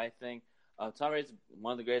tell you my thing. Tom Brady is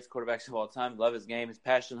one of the greatest quarterbacks of all time. Love his game, his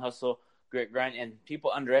passion, hustle, grit, grind, and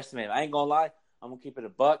people underestimate him. I ain't going to lie. I'm going to keep it a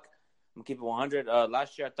buck. I'm going to keep it 100.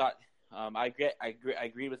 Last year I thought I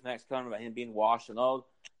agreed with Max Conner about him being washed and old.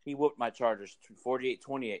 He whooped my Chargers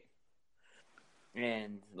 48-28.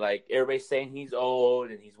 And, like, everybody's saying he's old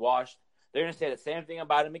and he's washed. They're going to say the same thing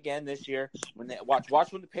about him again this year. When they watch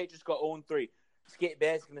when the Patriots go 0-3. Skip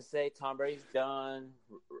Bayless going to say Tom Brady's done.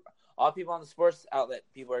 All people on the sports outlet,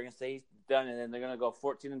 people are going to say he's done, and then they're going to go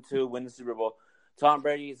 14-2, win the Super Bowl. Tom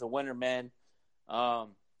Brady is a winner, man. I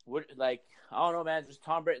don't know, man. Just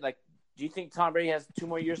Tom Brady. Like, do you think Tom Brady has 2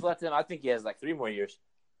 more years left in him? I think he has like 3 more years.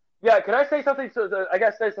 Yeah, can I say something? I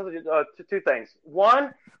gotta say something to 2 things.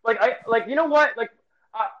 One, you know what? Like,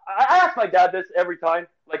 I ask my dad this every time.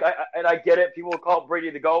 Like, I get it. People will call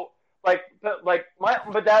Brady the GOAT. My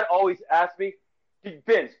dad always asks me,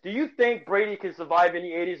 Vince, do you think Brady can survive in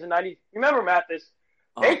the 80s and 90s? Remember, Mathis,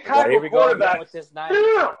 8 type of quarterbacks.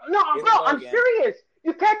 No, I'm serious.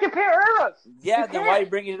 You can't compare eras. Yeah, then why are you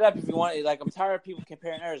bringing it up if you want? Like, I'm tired of people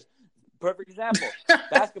comparing eras. Perfect example.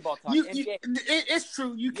 Basketball talk. It's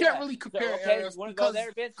true. You can't really compare eras. Want to go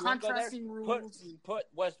there, Vince? Contrasting rules. Put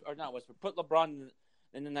LeBron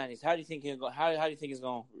in the 90s. How do you think he'll go? How do you think he's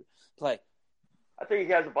going to play? I think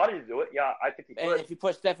he has a body to do it. Yeah, I think he could. And if you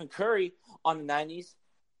put Stephen Curry on the 90s,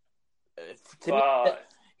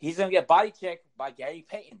 he's going to get body checked by Gary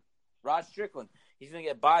Payton, Rod Strickland. He's going to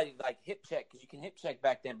get body, like, hip check, because you can hip check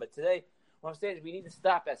back then. But today, what I'm saying is we need to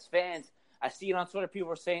stop as fans. I see it on Twitter. People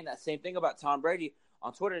were saying that same thing about Tom Brady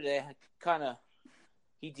on Twitter today.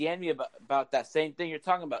 He DM'd me about that same thing you're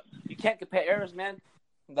talking about. You can't compare eras, man.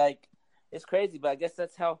 Like, it's crazy, but I guess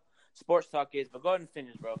that's how sports talk is. But go ahead and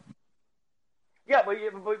finish, bro. Yeah, but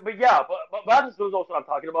that's also what I'm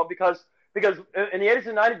talking about because in the 80s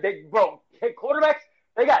and 90s, quarterbacks,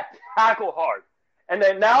 they got tackled hard. And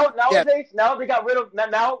then nowadays, now they got rid of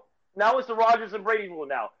now it's the Rodgers and Brady rule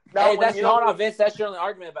now. Hey, that's not Vince. That's your only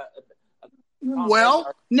argument about.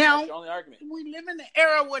 Well, now that's your only argument. We live in an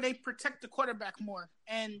era where they protect the quarterback more,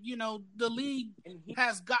 and you know the league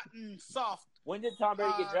has gotten soft. When did Tom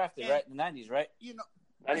Brady get drafted? Right in the 90s, right? You know,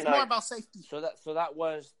 it's more about safety. So that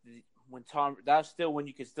was that's still when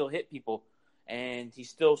you could still hit people, and he's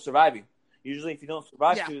still surviving. Usually, if you don't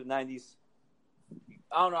survive through the 90s.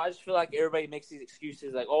 I don't know. I just feel like everybody makes these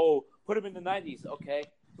excuses like, oh, put him in the 90s. Okay,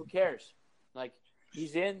 who cares? Like,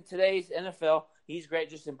 he's in today's NFL. He's great.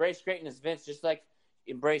 Just embrace greatness, Vince. Just like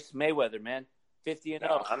embrace Mayweather, man. 50-0.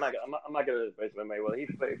 No, I'm not going to embrace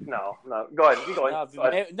Mayweather. No. Go ahead. Keep going.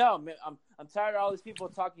 I'm tired of all these people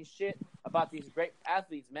talking shit about these great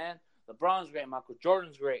athletes, man. LeBron's great. Michael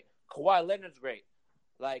Jordan's great. Kawhi Leonard's great.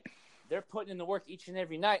 Like, they're putting in the work each and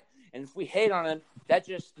every night. And if we hate on them, that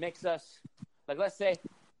just makes us – like, let's say,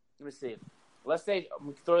 we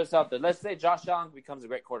throw this out there. Let's say Josh Allen becomes a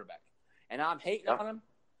great quarterback. And I'm hating on him.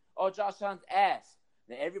 Oh, Josh Allen's ass.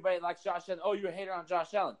 And everybody likes Josh Allen. Oh, you're a hater on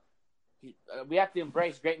Josh Allen. We have to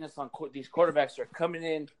embrace greatness on these quarterbacks that are coming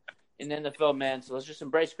in the NFL, man. So let's just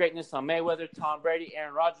embrace greatness on Mayweather, Tom Brady,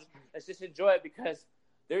 Aaron Rodgers. Let's just enjoy it because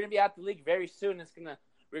they're going to be out the league very soon. We're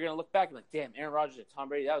going to look back and like, damn, Aaron Rodgers and Tom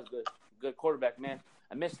Brady, that was good quarterback, man.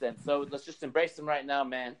 I miss them. So let's just embrace them right now,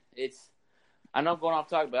 man. I know I'm going off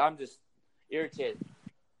topic, but I'm just irritated.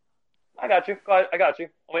 I got you. I got you.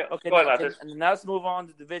 Okay, go ahead, and now let's move on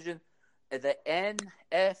to the division. At the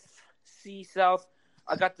NFC South,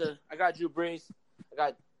 I got Drew Brees. I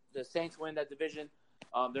got the Saints win that division.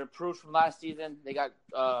 They're improved from last season. They got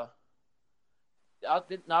I was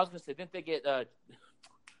gonna say, didn't they get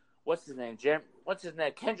what's his name?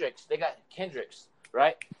 Kendricks. They got Kendricks,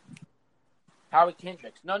 right? Howard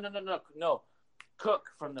Kendricks. No.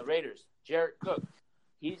 Cook from the Raiders. Jared Cook.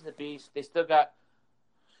 He's the beast. They still got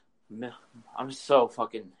I'm so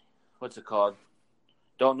fucking what's it called?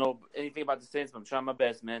 Don't know anything about the Saints, but I'm trying my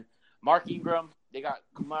best, man. Mark Ingram. They got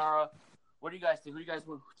Kamara. What do you guys think? Who do you guys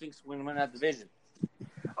think will win that division?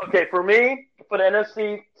 Okay, for me, for the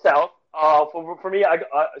NFC South, for me, I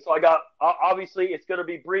got obviously it's gonna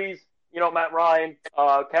be Breeze, Matt Ryan,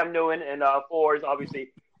 Cam Newton, and fours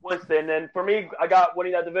obviously Winston. And for me, I got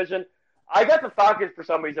winning that division. I got the Falcons for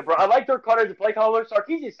some reason, bro. I like Dirk Cutter as a play caller.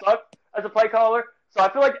 Sarkisian sucked as a play caller, so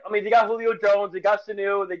I feel like they got Julio Jones, they got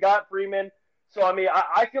Sanu, they got Freeman. So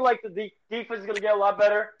I feel like the defense is gonna get a lot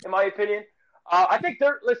better, in my opinion. I think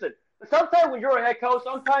listen. Sometimes when you're a head coach,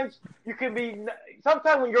 sometimes you can be.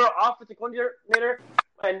 Sometimes when you're an offensive coordinator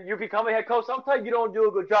and you become a head coach, sometimes you don't do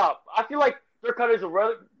a good job. I feel like Dirk Cutter is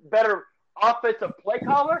a better offensive play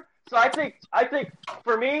caller. So I think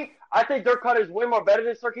for me, I think Dirk Cutter is way more better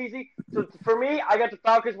than Sarkisian. So for me, I got the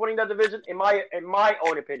Falcons winning that division in my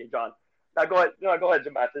own opinion, John. Now go ahead. No, go ahead,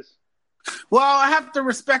 Jim Mathis. Well, I have to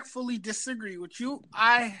respectfully disagree with you.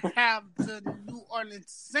 I have the New Orleans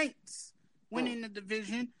Saints winning the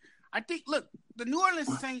division. I think, look, the New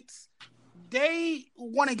Orleans Saints, they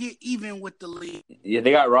want to get even with the league. Yeah,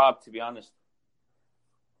 they got robbed, to be honest.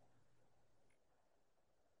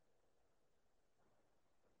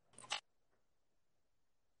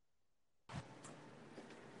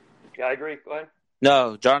 Yeah, I agree. Go ahead.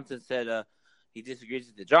 No, Jonathan said he disagrees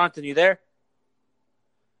with it. Jonathan, you there?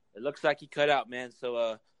 It looks like he cut out, man.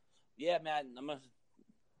 So, yeah, man,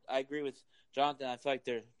 I agree with Jonathan. I feel like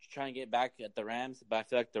they're trying to get back at the Rams, but I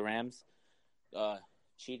feel like the Rams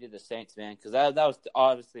cheated the Saints, man, because that was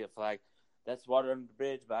obviously a flag. That's water under the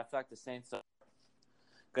bridge, but I feel like the Saints are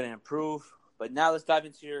going to improve. But now let's dive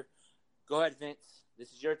into your – go ahead, Vince.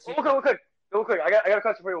 This is your team. Real quick. I got a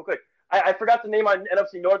question for you real quick. I forgot to name my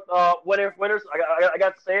NFC North winners. I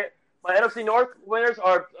got to say it. My NFC North winners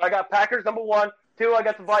are – I got Packers, number 1. 2, I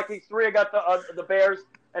got the Vikings. 3, I got the Bears.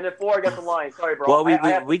 And then 4, I got the Lions. Sorry, bro.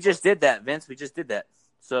 Well, we just did that, Vince. We just did that.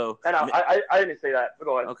 So I didn't say that. But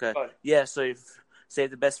go ahead. Okay. Go ahead. Yeah, so you've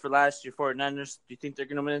saved the best for last. Your 49ers, do you think they're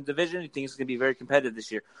going to win the division? Do you think it's going to be very competitive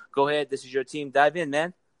this year? Go ahead. This is your team. Dive in,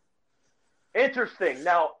 man. Interesting.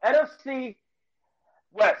 Now, NFC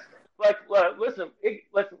West. Listen,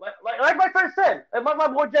 like my friend said, and my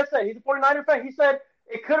boy Jeff said, he's a 49er fan. He said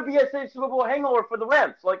it could be a Super Bowl hangover for the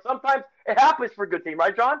Rams. Like, sometimes it happens for a good team,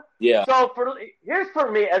 right, John? Yeah. So, here's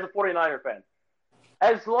for me as a 49er fan.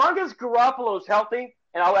 As long as Garoppolo is healthy,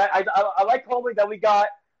 and I like Homie that we got,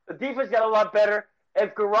 the defense got a lot better.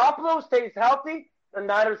 If Garoppolo stays healthy, the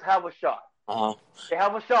Niners have a shot. Uh-huh. They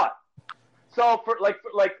have a shot. So,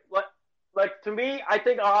 to me, I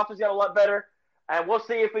think our offense got a lot better. And we'll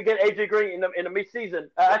see if we get A.J. Green in the midseason.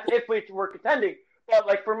 That's if we're contending.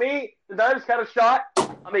 But, for me, the Niners got a shot.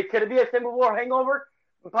 I mean, could it be a Super Bowl hangover?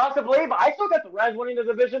 Possibly. But I still got the Rams winning the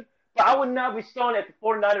division. But I would not be stunned if the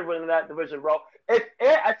 49ers winning that division, bro. If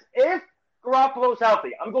Garoppolo's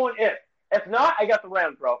healthy, I'm going if. If not, I got the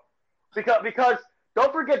Rams, bro. Because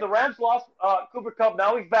don't forget, the Rams lost Cooper Kupp.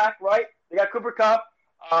 Now he's back, right? They got Cooper Kupp.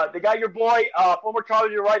 They got your boy, former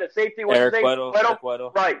Charger, you're right, a safety. Eric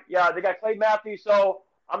Weddle. Right, yeah, they got Clay Matthews. So,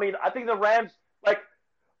 I mean, I think the Rams,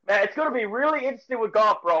 man, it's going to be really interesting with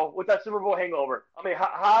Goff, bro, with that Super Bowl hangover. I mean,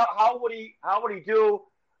 how would he do,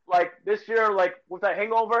 this year, with that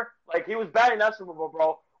hangover? He was bad in that Super Bowl,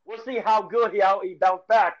 bro. We'll see how good he bounced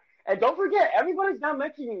back. And don't forget, everybody's not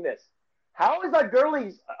mentioning this. How is that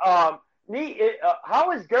Gurley's knee?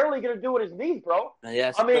 How is Gurley going to do with his knees, bro?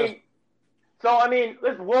 Yes. Listen,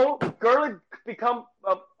 will Gurley become?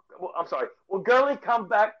 Will Gurley come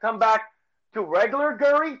back to regular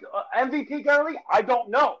Gurley, MVP Gurley? I don't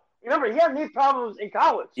know. Remember, he had knee problems in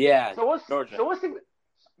college. Yeah. Georgia. So we'll see.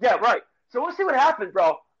 Yeah, right. So we'll see what happens,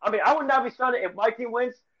 bro. I mean, I would not be stunned if my team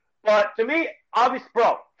wins, but to me, obviously,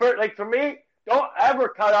 bro, for me, don't ever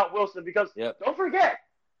cut out Wilson because don't forget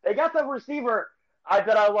they got that receiver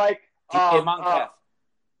that I like.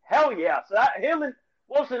 Hell yeah! So him and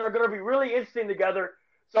Wilson are going to be really interesting together.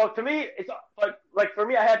 So to me, it's for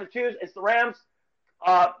me, I had to choose. It's the Rams,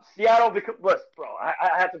 Seattle. Because bro, I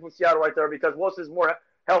have to put Seattle right there because Wilson's more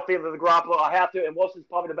healthy than the Garoppolo. I have to, and Wilson's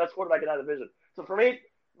probably the best quarterback in that division. So for me,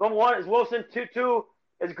 number 1 is Wilson. 2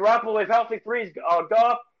 is Garoppolo if healthy. 3 is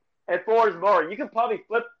Goff, and 4 is Murray. You can probably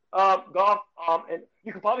flip Goff, and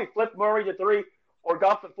you can probably flip Murray to 3 or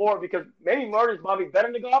Goff to 4 because maybe Murray is probably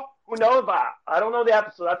better than Goff. Who knows? But I don't know the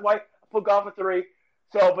episode. That's why I put Goff at 3.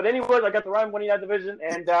 So, but anyways, I got the Rams winning that division.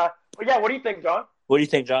 And, but yeah, what do you think, John? What do you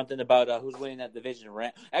think, Jonathan, about who's winning that division?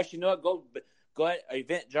 Actually, you know what? Go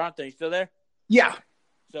ahead. Jonathan, are you still there? Yeah.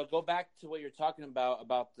 So go back to what you're talking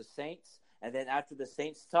about the Saints. And then after the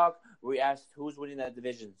Saints talk, we asked who's winning that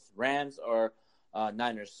division, Rams or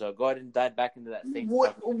Niners. So go ahead and dive back into that Saints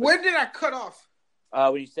talk. Where did I cut off?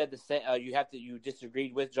 When you said you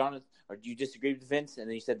disagreed with Jonathan, or you disagreed with Vince, and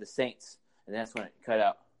then you said the Saints. And that's when it cut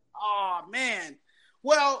out. Oh, man.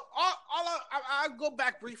 Well, I'll go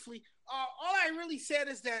back briefly. All I really said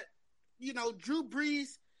is that, Drew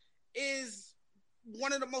Brees is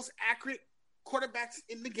one of the most accurate quarterbacks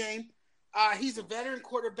in the game. He's a veteran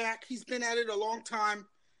quarterback. He's been at it a long time.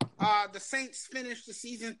 The Saints finished the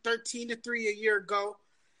season 13-3 a year ago.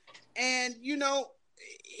 And,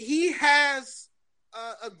 he has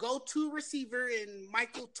a go-to receiver in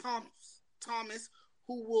Michael Thomas,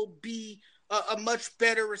 who will be a much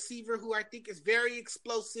better receiver, who I think is very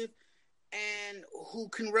explosive and who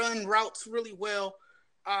can run routes really well.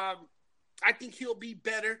 I think he'll be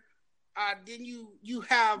better. Then you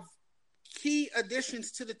have key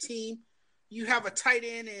additions to the team. You have a tight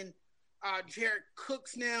end in Jared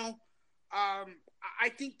Cooks now. I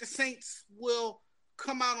think the Saints will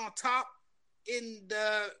come out on top in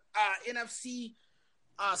the NFC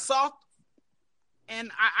South.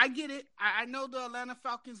 And I get it. I know the Atlanta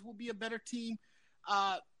Falcons will be a better team.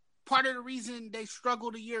 Part of the reason they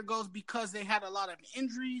struggled a year ago is because they had a lot of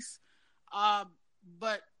injuries.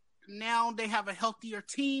 But now they have a healthier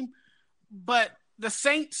team. But the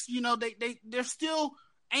Saints, they're still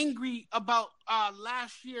angry about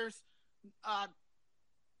last year's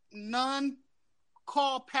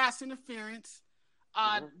non-call pass interference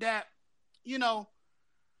that,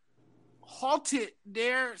 halted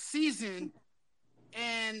their season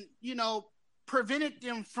and, prevented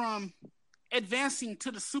them from advancing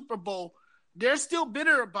to the Super Bowl. They're still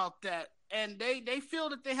bitter about that. And they feel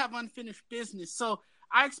that they have unfinished business. So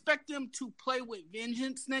I expect them to play with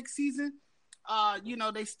vengeance next season.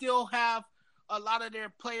 They still have a lot of their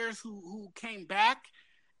players who came back.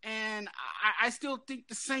 And I still think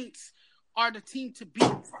the Saints are the team to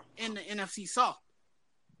beat in the NFC South.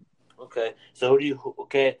 Okay. So do you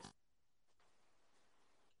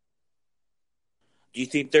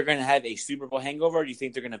think they're going to have a Super Bowl hangover, or do you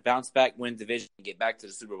think they're going to bounce back, win division, and get back to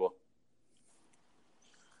the Super Bowl?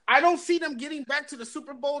 I don't see them getting back to the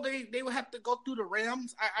Super Bowl. They will have to go through the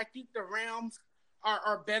Rams. I think the Rams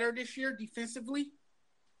are better this year defensively.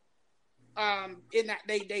 In that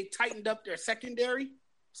they tightened up their secondary.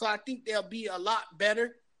 So I think they'll be a lot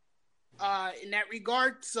better in that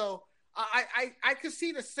regard. So I could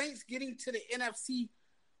see the Saints getting to the NFC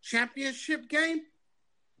Championship game.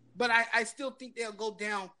 But I still think they'll go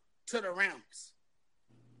down to the Rams.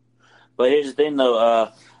 But here's the thing,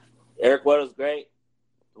 though. Eric Weddle's great.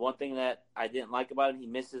 The one thing that I didn't like about him, he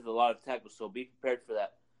misses a lot of tackles. So be prepared for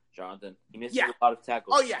that, Jonathan. He misses a lot of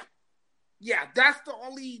tackles. Oh, yeah. Yeah, that's the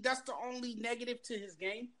only negative to his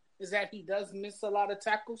game is that he does miss a lot of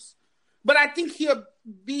tackles. But I think he'll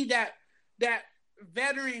be that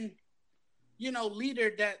veteran,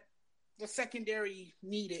 leader that the secondary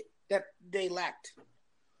needed, that they lacked.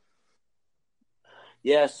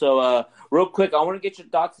 Yeah, so real quick, I want to get your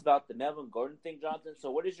thoughts about the Melvin Gordon thing, Jonathan. So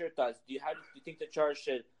what is your thoughts? Do you think the Chargers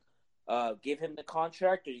should give him the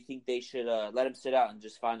contract, or do you think they should let him sit out and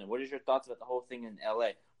just find him? What is your thoughts about the whole thing in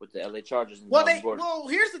L.A. with the L.A. Chargers and Melvin Gordon? Well,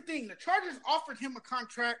 here's the thing. The Chargers offered him a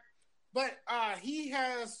contract, but he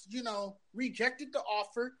has, rejected the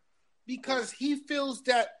offer because he feels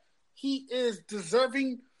that he is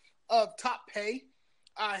deserving of top pay.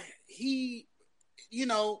 He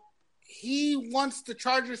wants the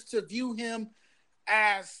Chargers to view him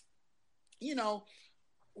as,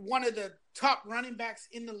 one of the top running backs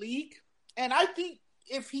in the league. And I think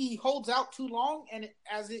if he holds out too long and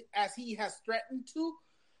as he has threatened to,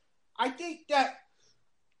 I think that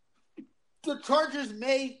the Chargers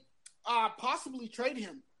may possibly trade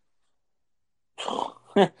him.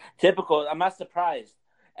 Typical. I'm not surprised.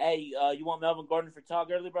 Hey, you want Melvin Gordon for Todd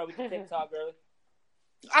Gurley, bro? We can take Todd Gurley.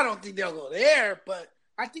 I don't think they'll go there, but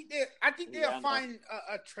I think they'll find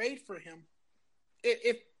a trade for him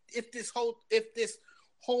if this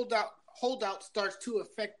holdout starts to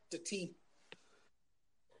affect the team.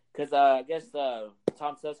 Because I guess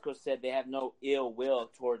Tom Sesko said they have no ill will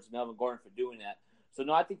towards Melvin Gordon for doing that. So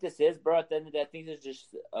no, I think this is, bro. At the end of the day, I think this is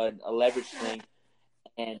just a leverage thing.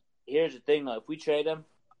 And here's the thing, though: if we trade him,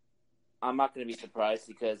 I'm not going to be surprised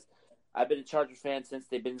because I've been a Chargers fan since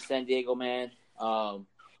they've been in San Diego, man.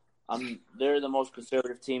 They're the most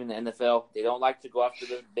conservative team in the NFL. They don't like to go after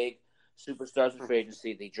the big superstars in free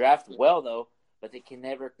agency. They draft well, though, but they can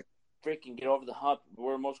never freaking get over the hump.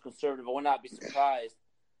 We're most conservative. I would not be surprised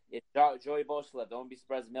if Joey Bosa left. I won't be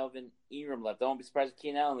surprised if Melvin Ingram left. I won't be surprised if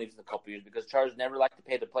Keenan Allen leaves in a couple years because Chargers never like to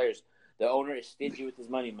pay the players. The owner is stingy with his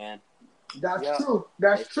money, man. That's true.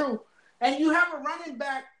 That's true. And you have a running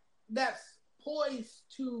back that's poised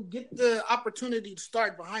to get the opportunity to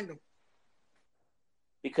start behind him.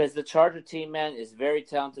 Because the Charger team, man, is very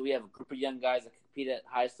talented. We have a group of young guys that compete at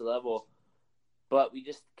highest level, but we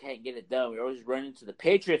just can't get it done. We're always running to the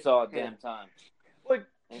Patriots all the damn time. Well,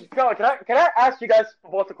 John, can I ask you guys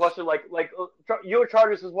both a question? Like you're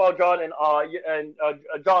Chargers as well, John, and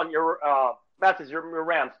John, you're Mathis, you're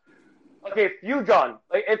Rams. Okay, if you, John,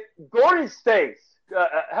 like if Gordon stays,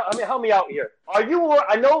 help me out here. Are you?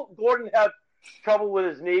 I know Gordon had trouble with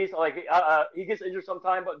his knees, like he gets injured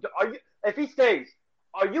sometime. But if he stays,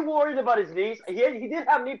 are you worried about his knees? He did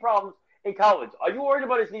have knee problems in college. Are you worried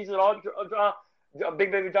about his knees at all,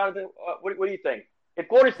 Big Baby Jonathan? What do you think? If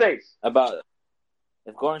Gordon stays,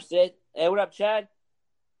 if Gordon stays, hey, what up, Chad?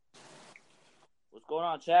 What's going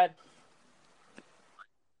on, Chad?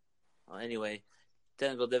 Anyway,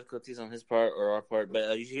 technical difficulties on his part or our part, but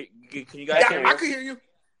can you guys hear me? I can hear you.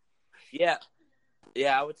 Yeah,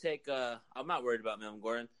 I would take. I'm not worried about Melvin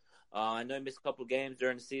Gordon. I know he missed a couple games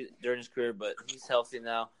during his career, but he's healthy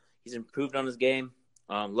now. He's improved on his game.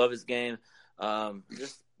 Love his game.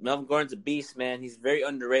 Just Melvin Gordon's a beast, man. He's very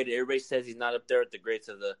underrated. Everybody says he's not up there with the greats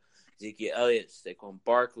of the Ezekiel Elliott, Saquon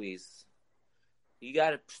Barkley's. You got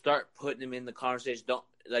to start putting him in the conversation.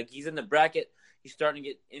 He's in the bracket. He's starting to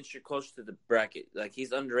get inch closer to the bracket. Like,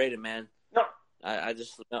 he's underrated, man. No.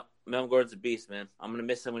 Melvin Gordon's a beast, man. I'm gonna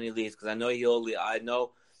miss him when he leaves because I know he'll leave. I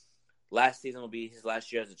know last season will be his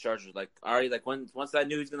last year as a Charger. Like, already, like once I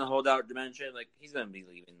knew he's gonna hold out dimension, like he's gonna be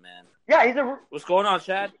leaving, man. Yeah, What's going on,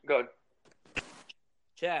 Chad? Good.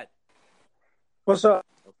 Chad. What's up?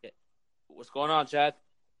 Okay. What's going on, Chad?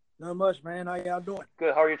 Not much, man. How y'all doing?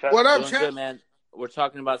 Good. How are you, Chad? What up, Doing Chad? good, man. We're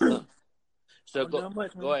talking about the. So Not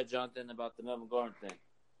much, man. go ahead, Jonathan, about the Melvin Gordon thing.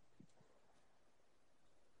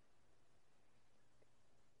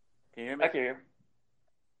 Can you hear me? I can hear you.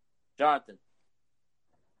 Jonathan.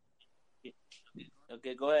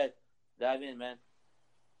 Okay, go ahead. Dive in, man.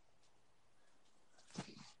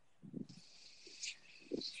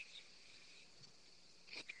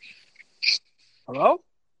 Hello?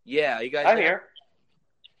 Yeah, you guys I'm there? here.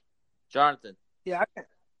 Jonathan. Yeah,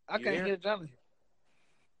 I You can here? hear Jonathan.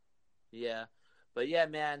 Yeah. But yeah,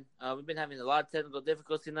 man, we've been having a lot of technical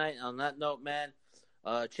difficulties tonight. On that note, man,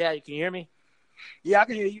 Chad, can you hear me? Yeah, I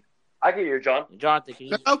can hear you. I can hear you, John. Jonathan, can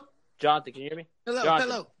you Hello? Jonathan, can you hear me? Hello? Jonathan.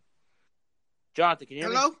 Hello? Jonathan, can you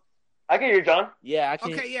hear me? Hello? I can hear you, John. Yeah, I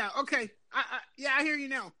can. Okay, yeah, okay. I hear you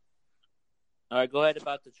now. All right, go ahead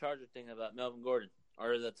about the Charger thing about Melvin Gordon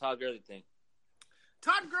or the Todd Gurley thing.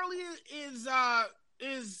 Todd Gurley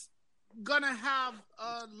is gonna have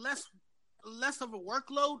less of a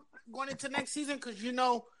workload going into next season because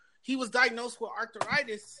he was diagnosed with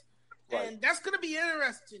arthritis, Right. and that's gonna be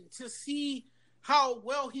interesting to see how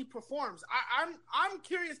well he performs. I'm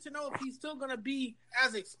curious to know if he's still gonna be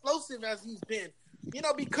as explosive as he's been,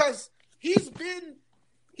 because he's been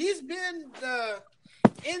the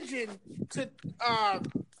engine to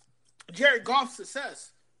Jared Goff's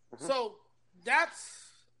success. Mm-hmm. So that's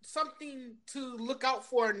something to look out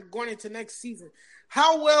for going into next season.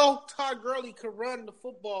 How well Todd Gurley could run the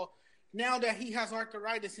football now that he has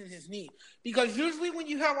arthritis in his knee. Because usually when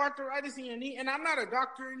you have arthritis in your knee, and I'm not a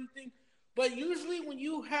doctor or anything, but usually when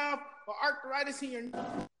you have arthritis in your knee,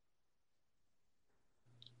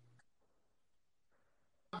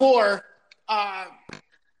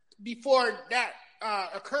 before that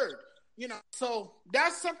occurred, so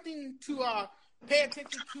that's something to pay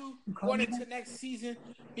attention to going into next season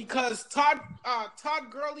because Todd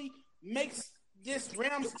Gurley makes this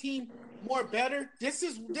Rams team more better. This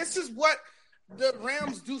is what the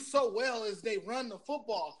Rams do so well is they run the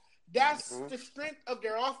football. That's the strength of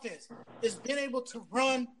their offense is being able to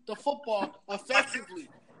run the football effectively.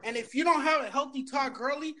 And if you don't have a healthy Todd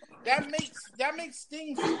Gurley, that makes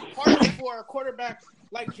things harder for a quarterback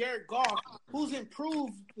like Jared Goff, who's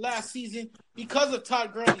improved last season because of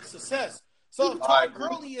Todd Gurley's success. So if Todd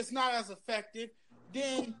Gurley is not as effective,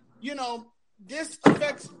 then, this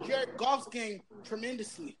affects Jared Goff's game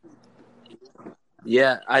tremendously.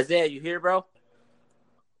 Yeah, Isaiah, you here, bro?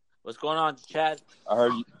 What's going on, Chad? I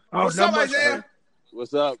heard you. What's up, Isaiah?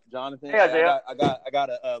 What's up, Jonathan? Hey, Isaiah. I got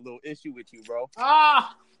a little issue with you, bro.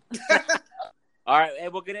 Ah! All right, hey,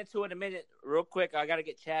 we'll get into it in a minute. Real quick, I got to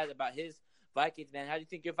get Chad about his Vikings, man. How do you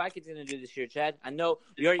think your Vikings are going to do this year, Chad? I know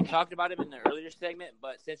we already talked about him in the earlier segment,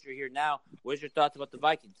 but since you're here now, what's your thoughts about the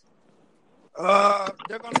Vikings?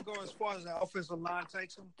 They're going to go as far as the offensive line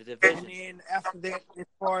takes them. The division. And then after that, as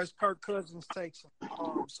far as Kirk Cousins takes them.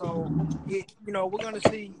 We're going to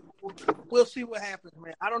see. We'll see what happens,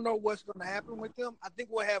 man. I don't know what's going to happen with them. I think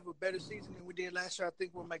we'll have a better season than we did last year. I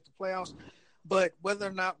think we'll make the playoffs. But whether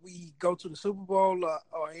or not we go to the Super Bowl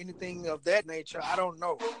or anything of that nature, I don't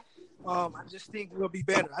know. I just think we'll be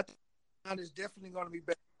better. I think it's definitely going to be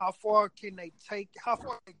better. How far can they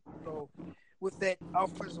go with that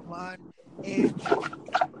offensive line and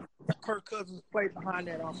Kirk Cousins play behind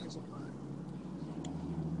that offensive line?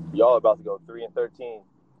 Y'all about to go 3-13.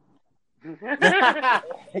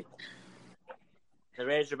 The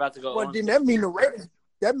Raiders are about to go. Well, then that mean the Raiders.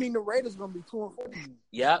 That mean the Raiders gonna be 2-14.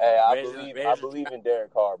 Yeah. Hey, I Raiders believe in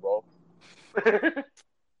Derek Carr, bro.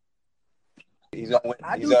 He's gonna win.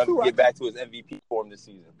 I He's do gonna too. get back to his MVP form this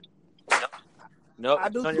season. Nope. I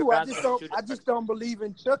do Antonio too. I Brown's just don't believe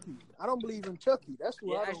in Chucky. I don't believe in Chucky. That's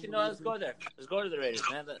what Yeah, I don't actually, no. believe Let's in. go there. Let's go to the Raiders,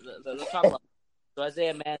 man. Let's talk about. So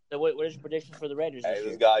Isaiah, man, what is your prediction for the Raiders Hey, this this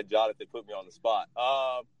year? guy Jonathan put me on the spot.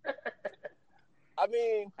 I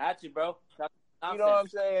mean, Had to, bro. you know what I'm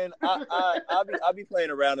saying? I'll be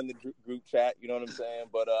playing around in the group chat. You know what I'm saying?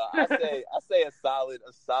 But I say a solid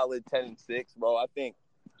 10-6, bro. I think,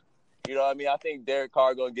 you know what I mean? I think Derek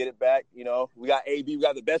Carr gonna get it back. You know, we got AB, we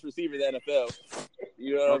got the best receiver in the NFL.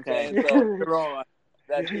 You know what I'm saying? So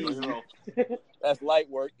that's easy. That's light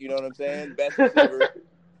work. You know what I'm saying? Best receiver.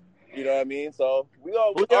 You know what I mean? So we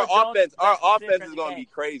go. Our offense is gonna be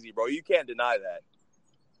crazy, bro. You can't deny that.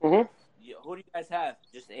 Mm-hmm. Who do you guys have?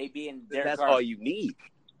 Just AB and Derek That's Carr. all you need.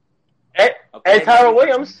 And Tyler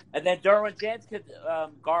Williams. And then Derwin James could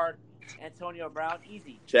guard Antonio Brown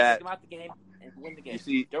easy. Chat. Take him out the game and win the game. You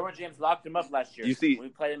see, Derwin James locked him up last year. You see- when we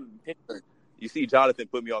played him in Pittsburgh. you see, Jonathan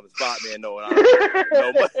put me on the spot, man. Knowing I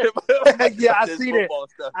don't know much about Yeah, I this see that. football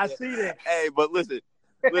stuff, I man. see that. Hey, but listen.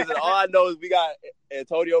 All I know is we got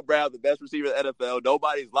Antonio Brown, the best receiver in the NFL.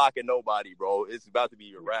 Nobody's locking nobody, bro. It's about to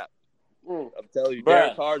be a wrap. I'm telling you,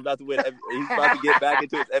 Derek Carr's about to win. He's about to get back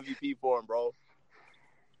into his MVP form, bro.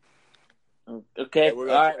 Okay, And we're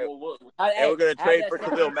all gonna, right. and we're gonna trade for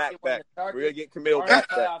Khalil Mack back. We're gonna get Khalil Mack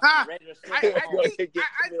back. We're gonna get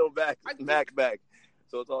Khalil Mack back.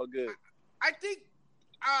 So it's all good. I think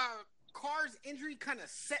Carr's injury kind of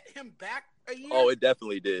set him back a year. Oh, it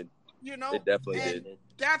definitely did. You know, It definitely and did.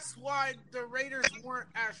 that's why the Raiders weren't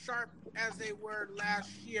as sharp as they were last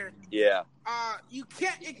year. Yeah. You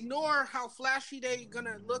can't ignore how flashy they're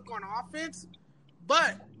gonna look on offense,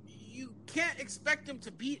 but you can't expect them to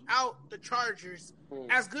beat out the Chargers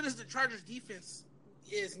as good as the Chargers defense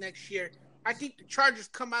is next year. I think the Chargers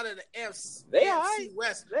come out of the AFC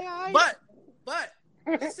West. But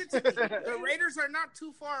listen to me, the Raiders are not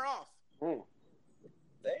too far off.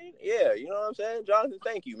 Yeah, you know what I'm saying? Jonathan,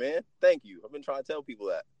 thank you, man. Thank you. I've been trying to tell people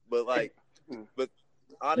that. But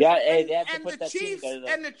honestly, Yeah, hey, they have to And put the that team Chiefs together.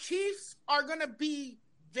 and the Chiefs are gonna be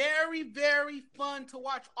very, very fun to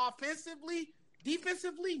watch offensively.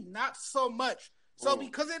 Defensively, not so much. So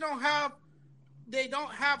because they don't have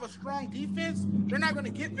a strong defense, they're not going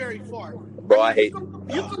to get very far. Bro, I hate.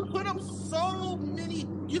 You can put up so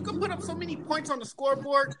many points on the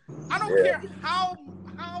scoreboard. I don't care how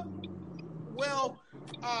well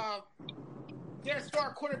their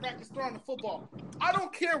star quarterback is throwing the football. I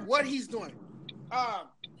don't care what he's doing.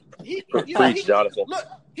 Jonathan. Look,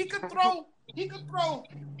 he could go.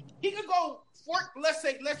 Let's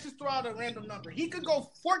just throw out a random number. He could go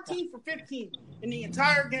 14 for 15 in the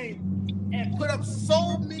entire game and put up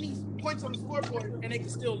so many points on the scoreboard, and they can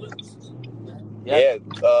still lose. Yeah,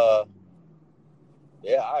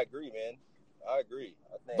 I agree, man. I agree.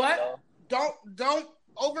 I think, But don't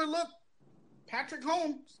overlook Patrick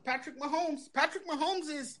Mahomes. Patrick Mahomes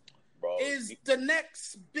is the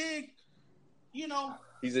next big,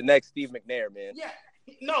 he's the next Steve McNair, man. Yeah.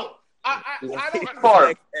 No, I don't.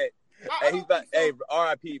 Favre. Hey, he's about. Hey,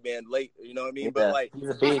 R.I.P. man. Late, you know what I mean? But he's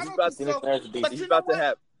a beast. But he's about to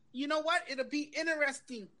have. You know what? It'll be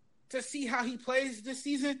interesting to see how he plays this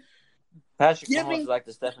season. Patrick Mahomes is like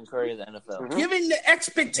the Stephen Curry of the NFL. Given the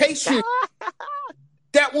expectation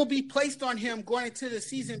that will be placed on him going into the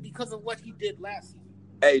season because of what he did last season.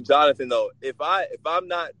 Hey, Jonathan, though, if I'm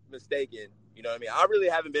not mistaken, you know what I mean? I really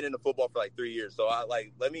haven't been into football for like 3 years, so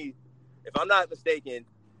if I'm not mistaken,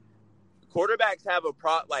 quarterbacks have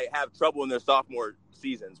have trouble in their sophomore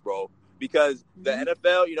seasons, bro, because the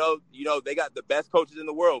NFL, you know, they got the best coaches in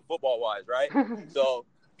the world football wise, right? So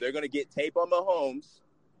they're gonna get tape on Mahomes,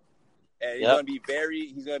 and he's gonna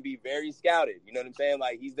be very scouted. You know what I'm saying?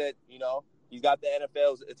 Like he's got the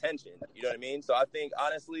NFL's attention. You know what I mean? So I think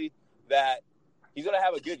honestly that he's gonna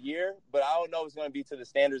have a good year, but I don't know if it's gonna be to the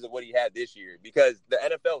standards of what he had this year because the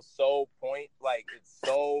NFL is so it's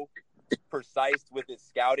so precise with its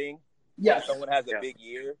scouting. Yes. Someone has a big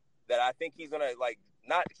year that I think he's going to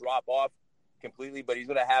not drop off completely, but he's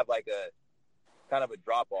going to have a kind of a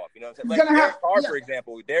drop off. You know what I'm saying? Like Derek Carr, for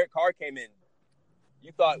example. Derek Carr came in.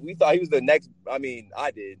 We thought he was the next. I mean,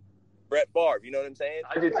 I did. Brett Favre. You know what I'm saying?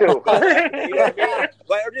 I did too. You know what I mean?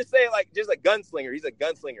 I'm just saying, just a gunslinger. He's a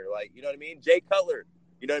gunslinger. You know what I mean? Jay Cutler.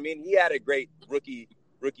 You know what I mean? He had a great rookie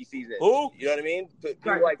season. Who? You know what I mean?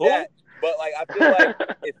 People like that. But I feel like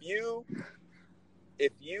if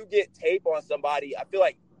you get tape on somebody, I feel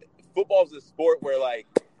like football's a sport where like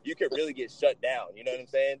you could really get shut down. You know what I'm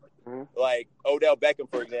saying? Mm-hmm. Like Odell Beckham,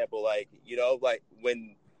 for example. Like like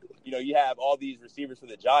when you have all these receivers for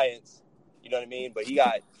the Giants. You know what I mean? But he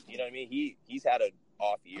got, you know what I mean? He's had a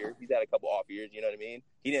off year. He's had a couple off years. You know what I mean?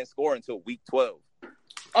 He didn't score until week 12.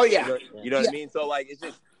 Oh yeah. You know what I mean? So like it's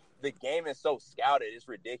just the game is so scouted. It's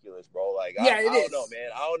ridiculous, bro. Like I don't know, man.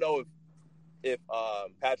 I don't know if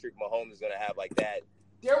Patrick Mahomes is gonna have like that.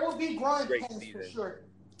 There will be growing great pains season. for sure.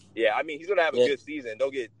 Yeah, I mean he's gonna have a good season.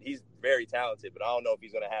 He's very talented, but I don't know if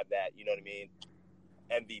he's gonna have that. You know what I mean?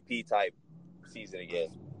 MVP type season again.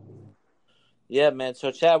 Yeah, man.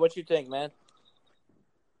 So Chad, what you think, man?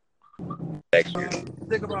 Next year.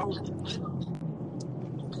 Think about.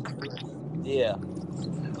 Yeah.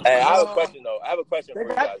 Hey, I have a question though. I have a question for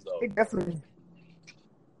you guys though. Definitely.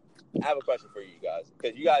 I have a question for you guys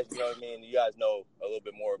because you guys, you know what I mean. You guys know a little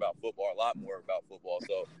bit more about football, a lot more about football.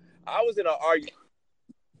 So I was in an argument.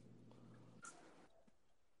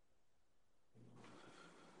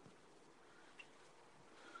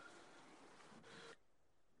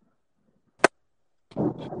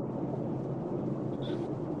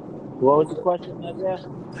 What was the question, Isaiah?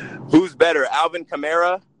 Who's better, Alvin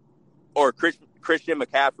Kamara or Christian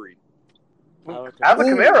McCaffrey? Alvin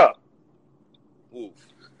Kamara. Ooh.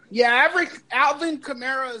 Yeah, Alvin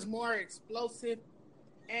Kamara is more explosive,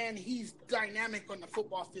 and he's dynamic on the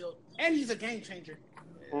football field, and he's a game changer.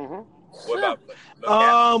 Mm-hmm. What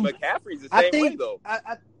about McCaffrey's the same way though?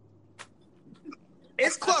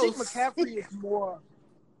 It's close. I think McCaffrey is more.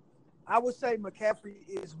 I would say McCaffrey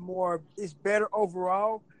is better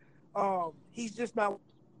overall. He's just not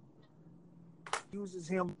uses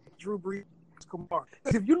him Drew Brees, Kamara.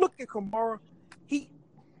 If you look at Kamara, he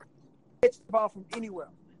gets the ball from anywhere.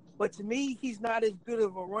 But to me, he's not as good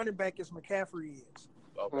of a running back as McCaffrey is.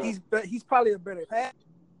 Okay. He's probably a better pass,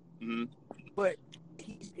 but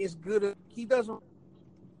he's as good. He doesn't.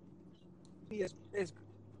 He is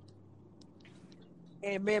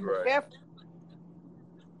and man, right. McCaffrey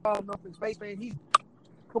falling up in space, man.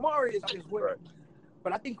 Kamara is as well. Right.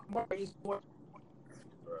 But I think Kamara is more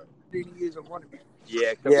than he is a running back.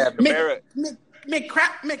 Yeah, Kamara.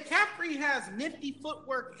 McCaffrey has nifty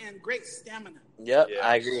footwork and great stamina. Yep, Yeah.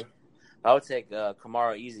 I agree. I would take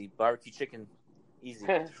Kamara easy. Barbecue chicken easy.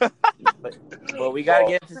 but we got to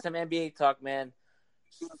get into some NBA talk, man.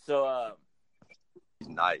 So, he's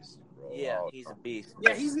nice, bro. Yeah, he's a beast.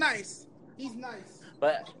 Yeah, he's nice. He's nice.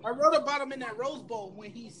 But I wrote about him in that Rose Bowl when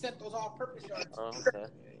he set those all-purpose yards. Oh, okay.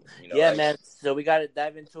 Yeah, man. So we got to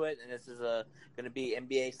dive into it, and this is going to be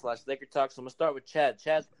NBA/Laker talk. So I'm going to start with Chad.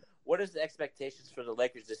 Chad, what is the expectations for the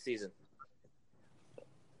Lakers this season?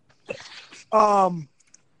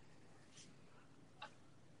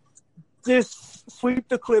 Just sweep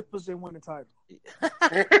the Clippers and win the title.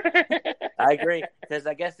 I agree, because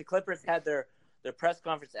I guess the Clippers had their press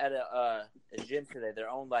conference at a gym today, their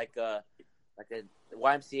own like a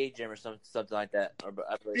YMCA gym or something like that.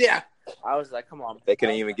 Yeah. I was like, come on. They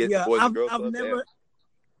couldn't even get the boys and girls I've club never. there.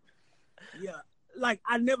 Yeah, like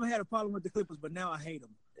I never had a problem with the Clippers, but now I hate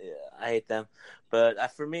them. Yeah, I hate them. But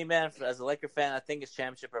for me, man, as a Laker fan, I think it's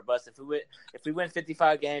championship or bust. If we win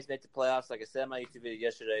 55 games, make the playoffs, like I said in my YouTube video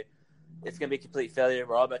yesterday, it's going to be a complete failure.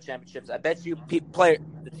 We're all about championships. I bet you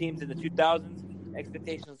the teams in the 2000s,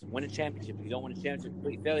 expectations, win a championship. If you don't win a championship,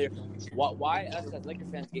 complete failure. Why us as Laker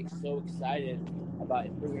fans get so excited about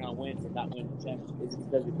improving on wins and not winning the championship? Is it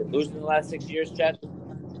because we've been losing the last 6 years, Chad?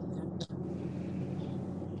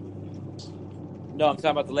 No, I'm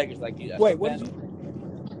talking about the Lakers. Like, wait, what did you?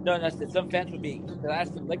 No, that's that. Some fans would be. I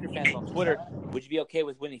asked some Laker fans on Twitter, would you be okay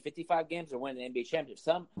with winning 55 games or winning the NBA championship?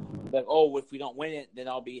 Some like, oh, if we don't win it, then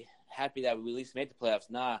I'll be happy that we at least made the playoffs.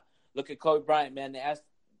 Nah, look at Kobe Bryant, man. They asked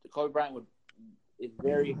Kobe Bryant is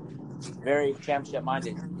very, very championship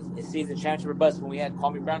minded. His season championship or bust. When we had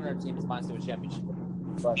Kwame Brown on our team, his mindset was championship.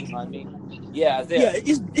 But you know what I mean? Yeah, Isaiah.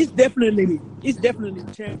 Yeah, it's definitely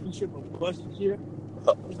championship or bust this year.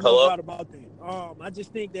 There's no doubt about that. I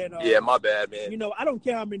just think that. Yeah, my bad, man. You know, I don't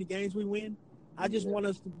care how many games we win. I just want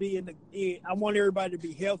us to be I want everybody to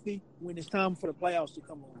be healthy when it's time for the playoffs to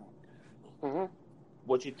come along. Mm-hmm.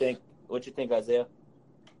 What you think, Isaiah?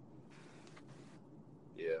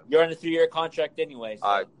 Yeah. You're on a 3-year contract anyway.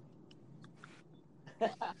 So.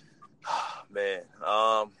 Man.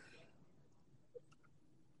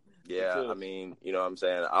 Yeah, I mean, you know what I'm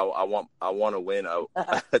saying? I want to win a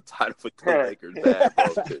title with the Lakers bad,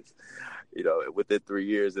 bro, because, you know, within 3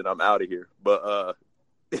 years and I'm out of here. But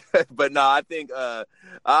but no, I think I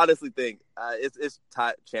honestly think it's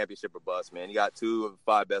championship or bust, man. You got 2 of the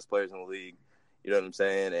 5 best players in the league. You know what I'm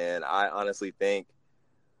saying? And I honestly think,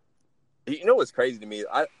 you know what's crazy to me?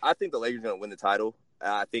 I think the Lakers are going to win the title,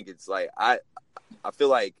 I think it's like I feel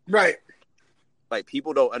like Right. like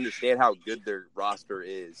people don't understand how good their roster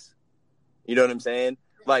is. You know what I'm saying?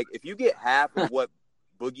 Like if you get half of what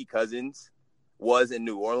Boogie Cousins was in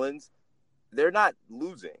New Orleans, they're not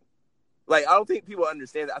losing. Like I don't think people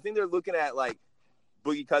understand that. I think they're looking at like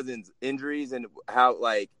Boogie Cousins' injuries and how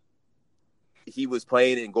like he was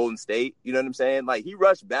playing in Golden State. You know what I'm saying? Like he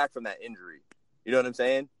rushed back from that injury. You know what I'm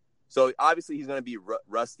saying? So obviously he's going to be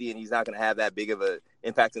rusty and he's not going to have that big of an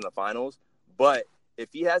impact in the finals. But if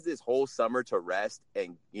he has this whole summer to rest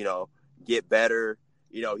and, you know, get better,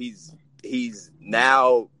 you know, he's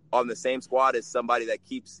now on the same squad as somebody that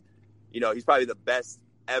keeps, you know, he's probably the best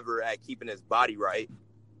ever at keeping his body right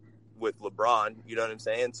with LeBron. You know what I'm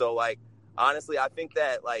saying? So, like, honestly, I think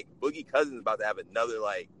that, like, Boogie Cousins is about to have another,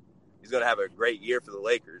 like, he's going to have a great year for the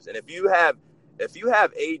Lakers. And if you have AD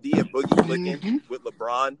and Boogie clicking with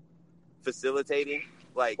LeBron facilitating,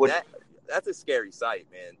 like, that's a scary sight,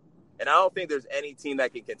 man. And I don't think there's any team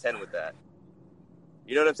that can contend with that.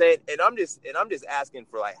 You know what I'm saying? And I'm just asking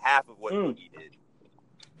for like half of what Boogie did.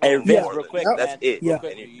 Hey, Vince, real quick, that's man. it. Yeah.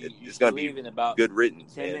 And it's going to be in about good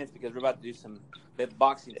riddance, 10 man. minutes because we're about to do some bit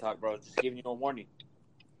boxing talk, bro. Just giving you a warning.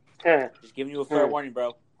 Just giving you a fair warning,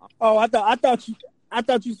 bro. Oh, I thought you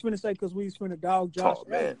was finna say because we was finna dog Josh. Oh,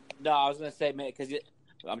 man. No, I was gonna say, man, because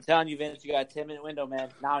I'm telling you, Vince, you got a 10-minute window, man.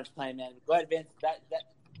 Now I'm just playing, man. Go ahead, Vince.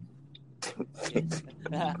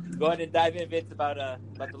 Go ahead and dive in, Vince, about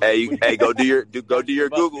the. Hey, go do your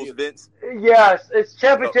Googles, Vince. Yes, it's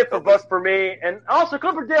championship for bust for me, and also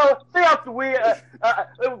Clipperdale. Stay out the way.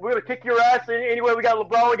 We're gonna kick your ass anyway. We got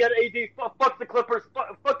LeBron, we got AD. Fuck the Clippers.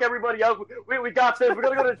 Fuck everybody else. We got this. We're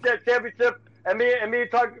gonna go to the championship, and me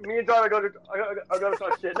and John are gonna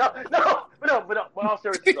talk shit. No. But all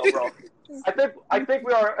seriously though, bro. I think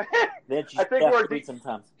we are. Vince, I think we're deep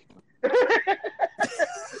sometimes.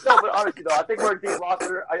 No, but honestly though, I think we're a deep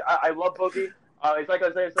roster. I love Boogie. It's like I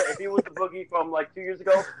was saying, if he was the Boogie from like 2 years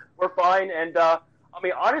ago, we're fine. And I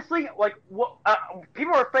mean, honestly, like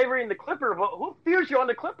people are favoring the Clippers, but who fears you on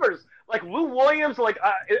the Clippers? Like Lou Williams, like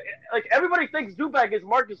everybody thinks Zubac is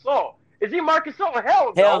Marc Gasol. Is he Marc Gasol?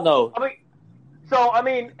 Hell no. I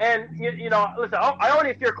mean, and you know, listen, I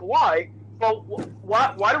only fear Kawhi, but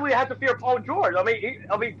why do we have to fear Paul George? I mean,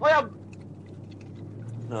 playoff.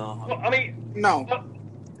 No. I mean, No.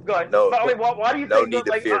 Go ahead. No, but, I mean, why do you no think need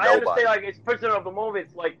to like fear I nobody. understand like it's prisoner of the moment.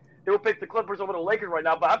 It's like they will pick the Clippers over the Lakers right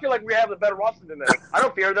now, but I feel like we have a better roster than them. I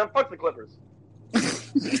don't fear them. Fuck the Clippers.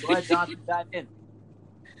 Go ahead, John. Dive in.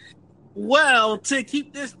 Well, to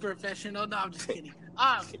keep this professional, no, I'm just kidding.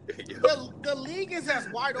 The league is as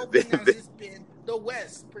wide open as it's been, the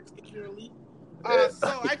West particularly.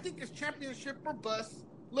 So I think it's championship or bust.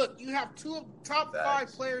 Look, you have two of the top 5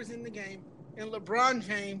 players in the game, in LeBron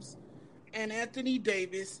James and Anthony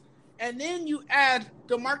Davis, and then you add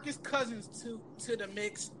DeMarcus Cousins to the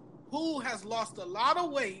mix, who has lost a lot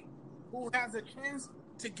of weight, who has a chance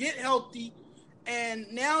to get healthy, and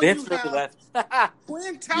now Vince you have left.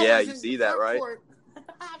 Twin Towers. Yeah, you see that, right? Court.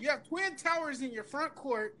 You have Twin Towers in your front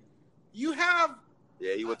court. You have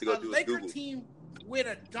he went to go a do his Laker Google. team with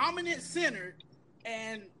a dominant center,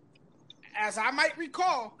 and as I might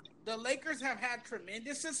recall, the Lakers have had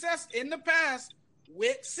tremendous success in the past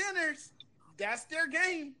with centers. That's their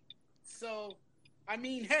game. So, I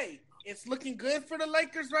mean, hey, it's looking good for the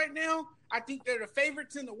Lakers right now. I think they're the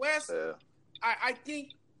favorites in the West. Yeah. I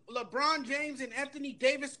think LeBron James and Anthony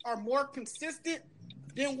Davis are more consistent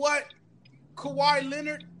than what Kawhi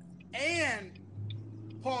Leonard and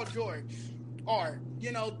Paul George are.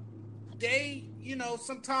 You know, they,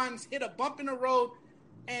 sometimes hit a bump in the road,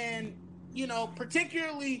 and,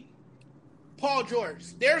 particularly Paul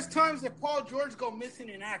George. There's times that Paul George go missing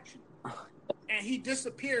in action, and he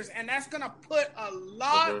disappears, and that's going to put a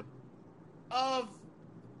lot of,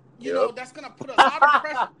 that's going to put a lot of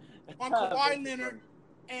pressure on Kawhi Leonard,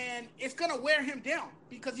 and it's going to wear him down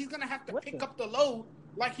because he's going to have to pick up the load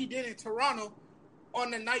like he did in Toronto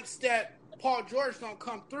on the nights that Paul George don't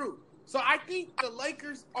come through. So I think the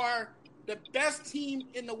Lakers are the best team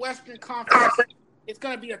in the Western Conference. It's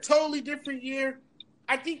going to be a totally different year.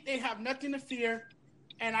 I think they have nothing to fear,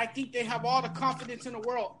 and I think they have all the confidence in the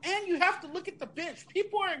world. And you have to look at the bench.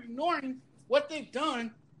 People are ignoring what they've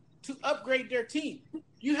done to upgrade their team.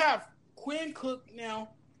 You have Quinn Cook now.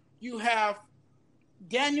 You have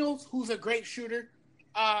Daniels, who's a great shooter.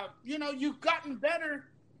 You've gotten better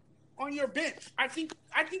on your bench. I think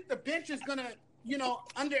the bench is going to,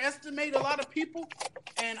 underestimate a lot of people,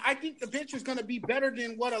 and I think the bench is going to be better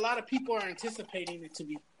than what a lot of people are anticipating it to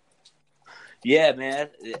be. Yeah, man,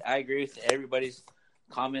 I agree with everybody's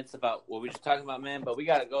comments about what we were just talking about, man, but we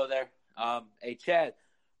got to go there. Hey, Chad,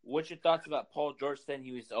 what's your thoughts about Paul George saying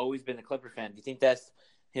he's always been a Clipper fan? Do you think that's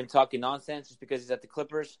him talking nonsense just because he's at the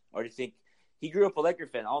Clippers? Or do you think he grew up a Laker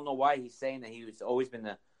fan? I don't know why he's saying that he's always been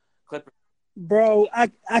the Clipper. Bro,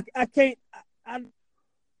 I can't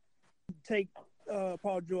take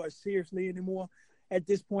Paul George seriously anymore at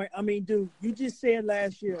this point. I mean, dude, you just said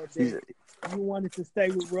last year that you wanted to stay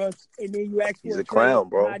with Russ, and then you asked for a clown,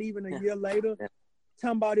 bro. Not even a year later,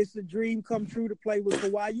 talking about it's a dream come true to play with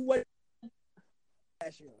Kawhi. You went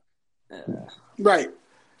last year, right?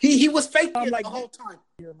 He was faking it like, the whole time.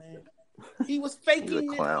 Here, man. He was faking it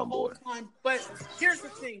the clown, whole boy. time. But here's the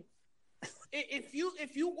thing: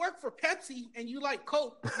 if you work for Pepsi and you like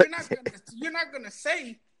Coke, you're not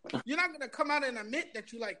gonna come out and admit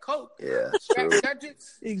that you like Coke. Yeah, it's true. That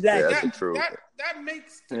just Exactly. Yeah, that's true. That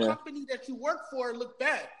makes the company that you work for look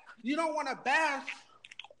bad. You don't want to bash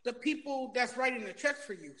the people that's writing the checks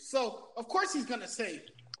for you. So of course he's gonna say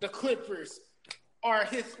the Clippers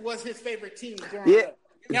was his favorite team growing up.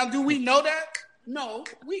 Now, do we know that? No,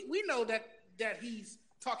 we know that he's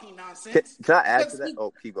talking nonsense. Can I add to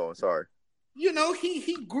that? Keep going. Sorry. You know,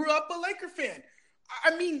 he grew up a Laker fan.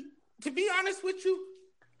 I mean, to be honest with you,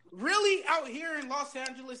 really out here in Los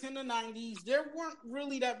Angeles in the 90s, there weren't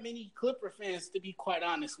really that many Clipper fans, to be quite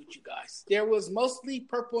honest with you guys. There was mostly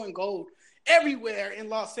purple and gold everywhere in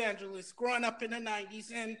Los Angeles growing up in the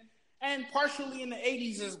 90s and partially in the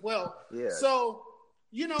 80s as well. Yeah. So,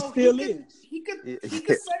 you know, he could say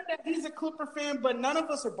that he's a Clipper fan, but none of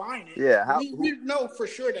us are buying it. Yeah. We know for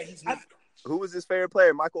sure that he's not. Who was his favorite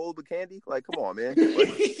player? Michael Olbecandy? Like, come on, man. You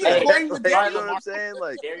know what I'm saying?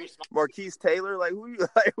 Like, Marquise Taylor? Like, who do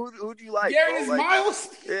you like? Darius Miles?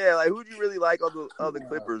 Yeah, like, who do you really like on the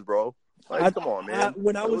Clippers, bro? Like, come on, man.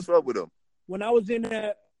 What's up with him? When I was in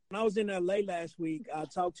LA last week, I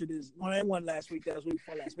talked to this. Well, that wasn't last week. That was week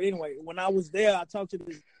before last. But anyway, when I was there, I talked to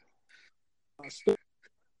this.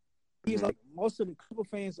 He's like, most of the Clipper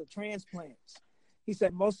fans are transplants. He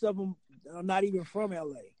said most of them are not even from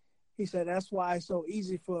LA. He said that's why it's so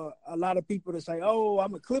easy for a lot of people to say, "Oh,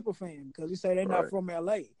 I'm a Clipper fan," because he said they're not from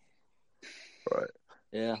LA. Right.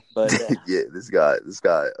 Yeah, but yeah, this guy,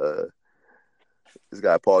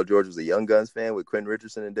 Paul George was a Young Guns fan with Quentin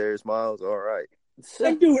Richardson and Darius Miles. All right.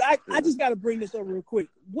 Hey, dude, I just got to bring this up real quick.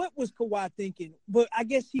 What was Kawhi thinking? But I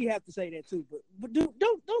guess he have to say that too. But dude,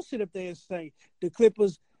 don't sit up there and say the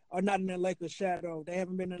Clippers are not in the Lakers' shadow. They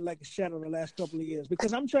haven't been in the Lakers' shadow the last couple of years,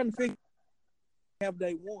 because I'm trying to figure have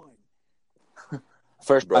they won.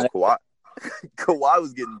 First, bro, Kawhi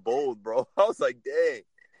was getting bold, bro. I was like, dang,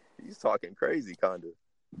 he's talking crazy, kind of.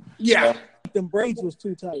 Yeah. Them braids was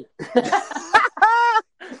too tight.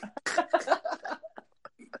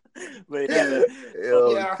 But yeah.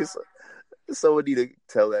 Someone need to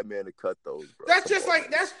tell that man to cut those, bro. That's just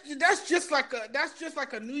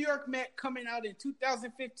like a New York Met coming out in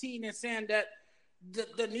 2015 and saying that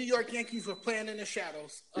the New York Yankees were playing in the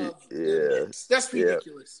shadows of the Mets. That's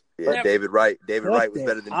ridiculous. Yeah, David Wright was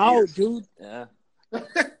better than Pierce. Dude. Yeah.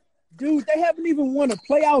 Dude, they haven't even won a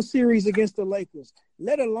playoff series against the Lakers,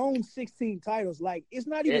 let alone 16 titles. Like, it's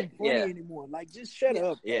not even funny anymore. Like, just shut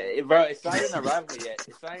up. Yeah, bro, it's not even a rivalry yet.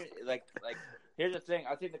 It's not even, like. Here's the thing.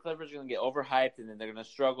 I think the Clippers are going to get overhyped, and then they're going to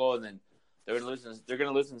struggle, and then they're going to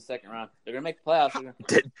lose in the second round. They're going to make the playoffs.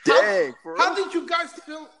 Dang. How did you guys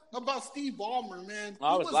feel about Steve Ballmer, man?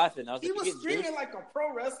 I was laughing. He was screaming like a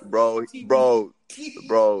pro wrestler. Bro.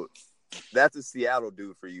 That's a Seattle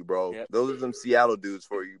dude for you, bro. Yep. Those are some Seattle dudes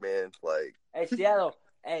for you, man. Like, hey, Seattle.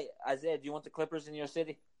 Hey, Isaiah, do you want the Clippers in your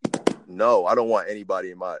city? No, I don't want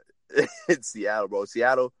anybody in my it's Seattle, bro.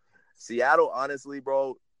 Seattle, honestly,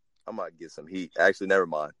 bro, I might get some heat. Actually, never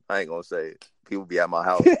mind. I ain't gonna say it. People be at my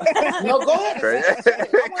house. No, go ahead.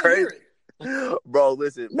 Crazy. Bro,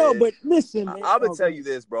 listen. No, man. But listen, man. I'm gonna tell you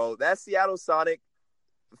this, bro. That Seattle Sonic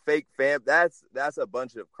fake fan, that's a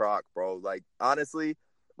bunch of crock, bro. Like, honestly,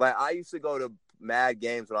 like, I used to go to mad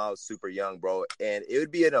games when I was super young, bro, and it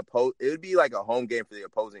would be like a home game for the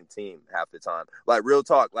opposing team half the time. Like, real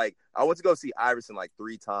talk. Like, I went to go see Iverson like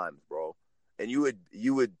 3 times, bro, and you would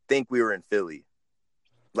think we were in Philly.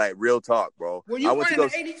 Like, real talk, bro. Were you born in the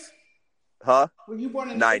 80s? Huh? Were you born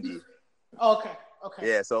in the 90? 80s? Oh, okay.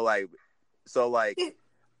 Yeah, so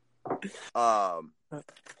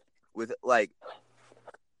with like,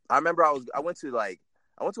 I remember I went to a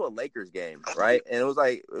Lakers game, right? And it was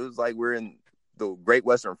like we're in the Great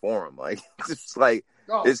Western Forum. Like, it's like,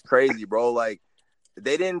 It's crazy, bro. Like,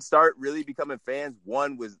 they didn't start really becoming fans.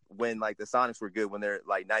 One was when, like, the Sonics were good when they're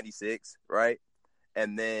like 96, right?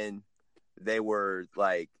 And then they were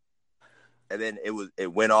like, and then it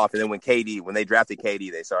went off. And then when they drafted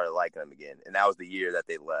KD, they started liking him again. And that was the year that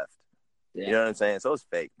they left. Yeah. You know what I'm saying? So it's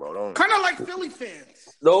fake, bro. Don't Kind of like Philly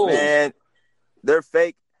fans. No. man. They're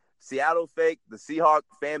fake. Seattle fake. The Seahawks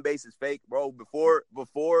fan base is fake, bro.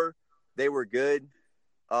 Before they were good,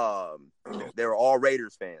 they were all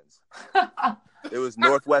Raiders fans. It was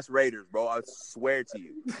Northwest Raiders, bro. I swear to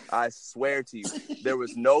you. There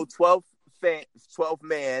was no 12th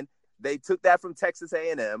man. They took that from Texas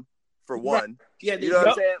A&M for one. Yeah, You know what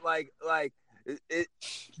I'm saying? Like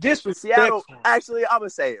This was Seattle. Actually, I'm gonna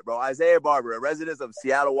say it, bro. Isaiah Barber, a resident of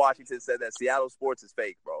Seattle, Washington, said that Seattle sports is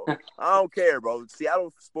fake, bro. I don't care, bro.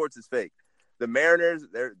 Seattle sports is fake. The Mariners,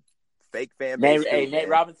 they're fake fan base. Nate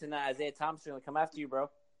Robinson and Isaiah Thomas are gonna come after you, bro.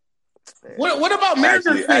 Man. What about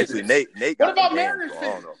Mariners fans? Actually, Nate. What about Mariners I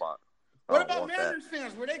fans? don't know if I What don't about want Mariners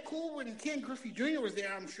fans? Were they cool when Ken Griffey Jr. was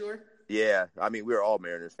there? I'm sure. Yeah, I mean, we were all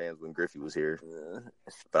Mariners fans when Griffey was here,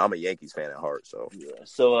 but I'm a Yankees fan at heart. So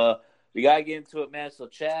So we gotta get into it, man. So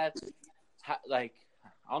Chad, I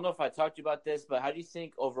don't know if I talked to you about this, but how do you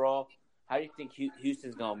think overall? How do you think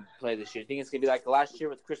Houston's gonna play this year? Think it's gonna be like last year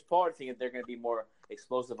with Chris Paul, or think they're gonna be more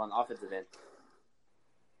explosive on the offensive end?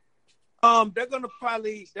 They're gonna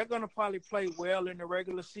probably play well in the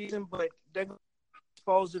regular season, but they're gonna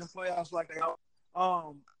expose in the playoffs like they are. I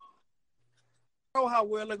don't know how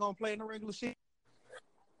well they're gonna play in the regular season.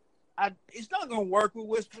 It's not gonna work with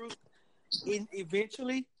Westbrook.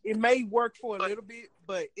 Eventually, it may work for a little bit,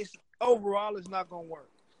 but it's not gonna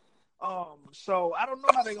work. So I don't know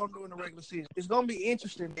how they're gonna do in the regular season. It's gonna be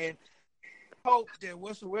interesting, and I hope that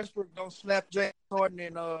Westbrook don't slap James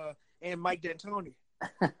Harden and Mike D'Antoni.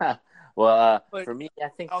 Well, But for me, I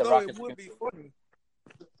think the although Rockets it would be funny.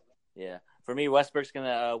 Yeah, for me, Westbrook's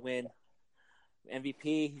gonna win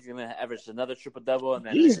MVP. He's gonna average another triple double, and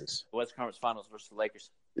then Jesus. the West Conference Finals versus the Lakers.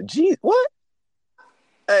 Gee, what?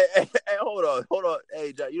 Hey, hold on.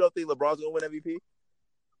 Hey, John, you don't think LeBron's gonna win MVP?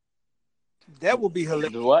 That would be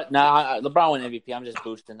hilarious. What? Nah, LeBron win MVP. I'm just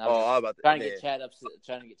boosting. I'm about to trying to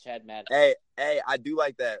get Chad mad. Hey, I do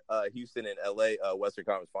like that Houston and LA Western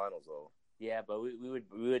Conference Finals though. Yeah, but we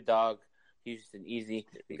would dog Houston easy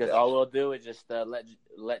because all we'll do is just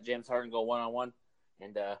let James Harden go 1-on-1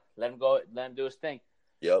 and let him do his thing.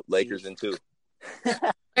 Yep, Lakers in 2.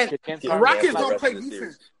 The Rockets don't play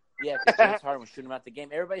defense. Yeah, James Harden was shooting him out the game.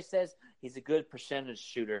 Everybody says he's a good percentage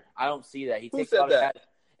shooter. I don't see that. He takes a lot of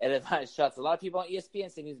advanced shots. A lot of people on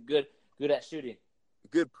ESPN say he's good at shooting.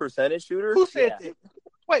 Good percentage shooter? Who said that?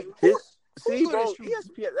 Wait, see, bro,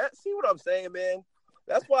 ESPN. See what I'm saying, man?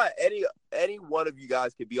 That's why any one of you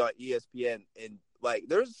guys could be on ESPN and like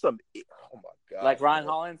there's some. Oh my god, like Ryan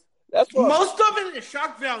Hollins. That's what most of it is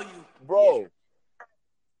shock value, bro.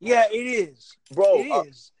 Yeah, it is, bro. It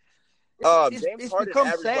is. James it's Harden become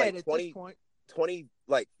averaged sad like at 20, this point.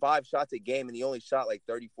 5 shots a game, and he only shot like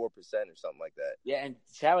 34% or something like that. Yeah, and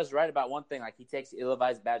Chad was right about one thing. Like he takes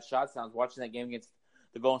ill-advised bad shots. And I was watching that game against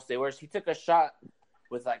the Golden State Warriors. He took a shot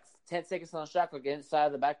with like 10 seconds on the shot clock, get inside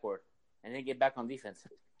of the backboard, and then get back on defense.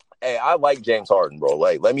 Hey, I like James Harden, bro.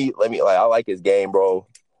 Like, let me like I like his game, bro.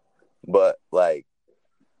 But like,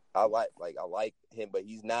 I like him, but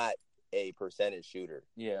he's not a percentage shooter.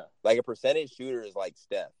 Yeah, like a percentage shooter is like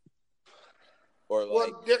Steph, or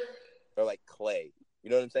like Clay. You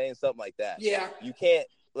know what I'm saying? Something like that. Yeah. You can't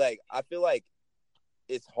like. I feel like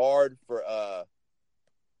it's hard for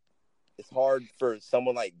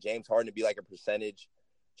someone like James Harden to be like a percentage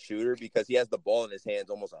shooter because he has the ball in his hands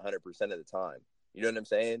almost 100% of the time. You know what I'm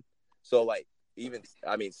saying? So like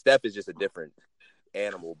Steph is just a different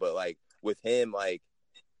animal, but like with him, like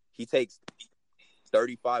he takes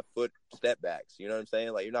 35-foot step backs. You know what I'm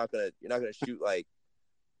saying? Like you're not gonna shoot like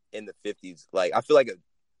in the 50s. Like I feel like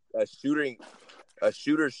a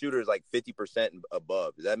shooter is like 50% and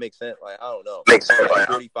above. Does that make sense? Like I don't know. Makes sense. Like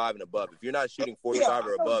 45 and above. If you're not shooting 45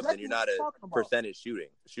 or above, then you're not a percentage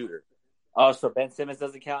shooter. Oh, so Ben Simmons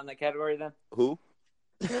doesn't count in that category then? Who?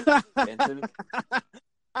 Ben Simmons?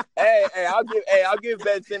 Hey, I'll give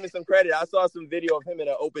Ben Simmons some credit. I saw some video of him in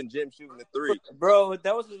an open gym shooting the 3. Bro,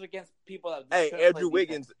 that was against people that. Hey, Andrew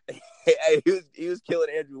Wiggins. Hey, he was killing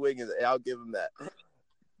Andrew Wiggins. Hey, I'll give him that.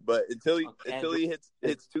 But until he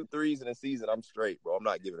hits 2 threes in a season, I'm straight, bro. I'm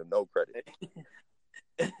not giving him no credit.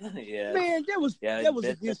 Yeah, man, that was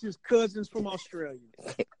against his cousins from Australia.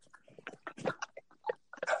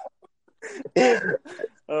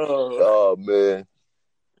 Oh man.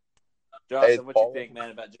 Jonathan, what you think,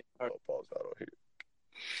 man, about James Harden? Paul's not on here.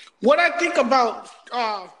 What I think about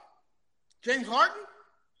James Harden?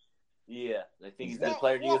 Yeah, I think he's a good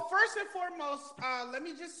player to you. Well, first and foremost, let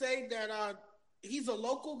me just say that he's a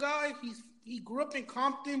local guy. He grew up in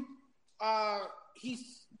Compton.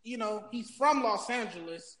 He's from Los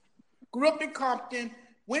Angeles. Grew up in Compton.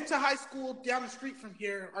 went to high school down the street from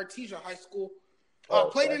here, Artesia High School.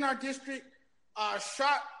 Okay. Played in our district.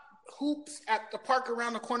 Shot hoops at the park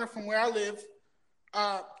around the corner from where I live.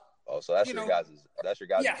 So that's your guys'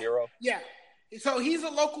 hero? Yeah. So he's a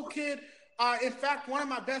local kid. In fact, one of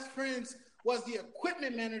my best friends was the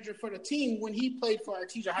equipment manager for the team when he played for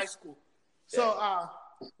Artesia High School. So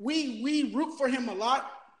we root for him a lot.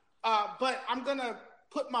 But I'm going to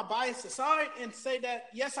put my bias aside and say that,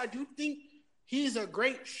 yes, I do think he's a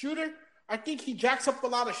great shooter. I think he jacks up a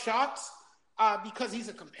lot of shots because he's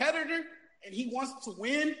a competitor and he wants to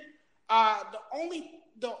win.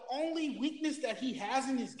 The only weakness that he has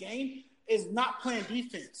in his game is not playing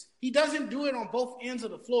defense. He doesn't do it on both ends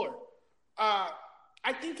of the floor.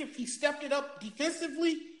 I think if he stepped it up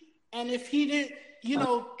defensively and if he didn't,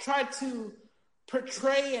 try to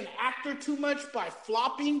portray an actor too much by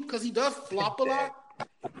flopping, because he does flop a lot,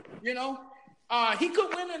 he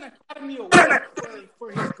could win an Academy Award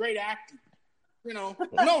for his great acting.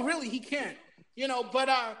 No, really, he can. But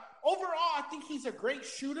overall, I think he's a great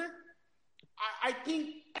shooter. I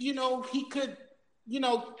think, he could,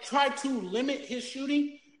 try to limit his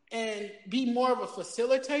shooting and be more of a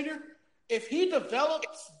facilitator. If he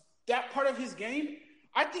develops that part of his game,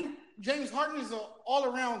 I think James Harden is an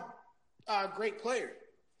all-around great player.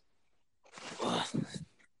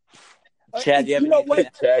 Chad, do you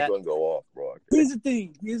have Chad gonna go off, bro. Here's the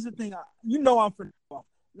thing. I'm for off.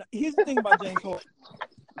 Here's the thing about James Harden.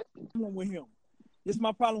 With him. This is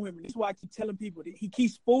my problem with him. This is why I keep telling people that he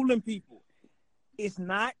keeps fooling people. It's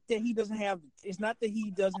not that he doesn't have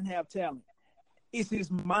talent. It's his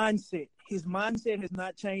mindset. His mindset has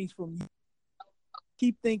not changed from you.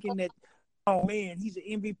 Keep thinking that, oh man, he's an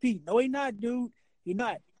MVP. No, he's not, dude. He's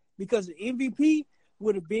not. Because the MVP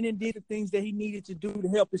would have been and did the things that he needed to do to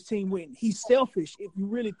help his team win. He's selfish if you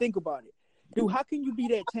really think about it. Dude, how can you be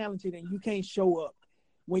that talented and you can't show up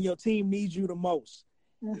when your team needs you the most?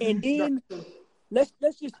 And then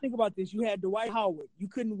let's just think about this. You had Dwight Howard. You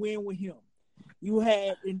couldn't win with him. You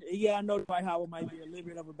had, I know Dwight Howard might be a little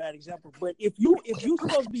bit of a bad example, but if you're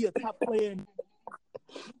supposed to be a top player and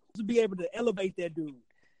to be able to elevate that dude.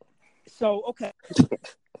 So, okay.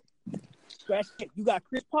 Scratch it. You got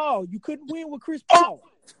Chris Paul. You couldn't win with Chris Paul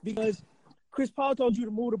because Chris Paul told you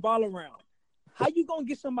to move the ball around. How you going to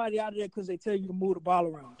get somebody out of there because they tell you to move the ball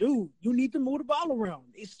around? Dude, you need to move the ball around.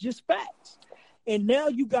 It's just facts. And now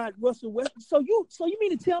you got Russell Westbrook. So you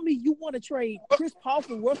mean to tell me you want to trade Chris Paul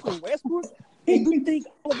for Russell Westbrook and you think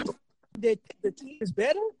that the team is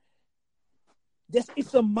better?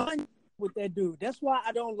 It's a mind with that dude. That's why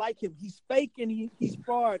I don't like him. He's fake and he's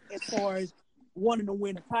fraud as far as wanting to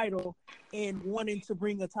win a title and wanting to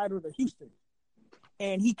bring a title to Houston.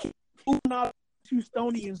 And he keeps moving all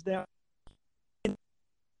Houstonians down in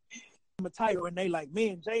a title, and they like,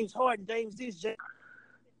 man, James Harden, James this, James.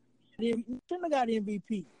 They shouldn't have got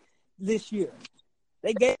MVP this year.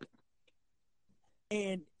 They gave,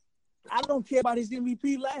 and I don't care about his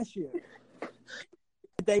MVP last year.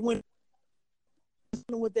 They went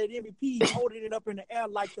with that MVP, holding it up in the air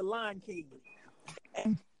like the Lion King,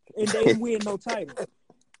 and they didn't win no title.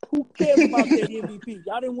 Who cares about that MVP?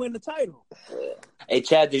 Y'all didn't win the title. Hey,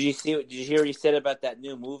 Chad, did you hear what he said about that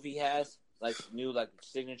new move he has? Like new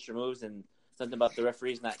signature moves and something about the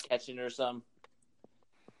referees not catching it or something?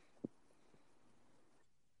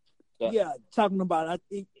 Yeah, talking about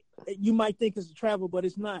it, you might think it's a travel, but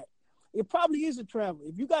it's not. It probably is a travel.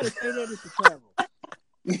 If you got to say that, it's a travel.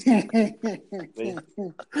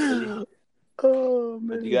 Oh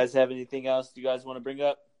man! Do you guys have anything else you guys want to bring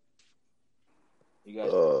up? You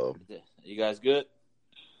guys good?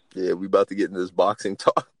 Yeah, we about to get into this boxing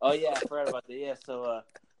talk. Oh yeah, I forgot about that. Yeah, so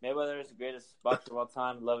Mayweather is the greatest boxer of all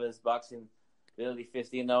time. Love his boxing ability,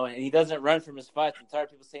 50-0, and he doesn't run from his fights. I'm tired of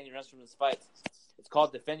people saying he runs from his fights. It's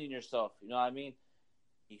called defending yourself. You know what I mean?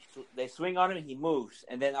 They swing on him and he moves.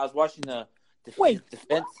 And then I was watching the defense.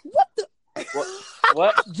 What the?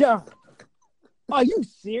 What? John, are you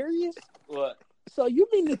serious? What? So you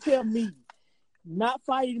mean to tell me not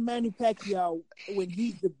fighting Manny Pacquiao when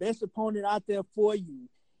he's the best opponent out there for you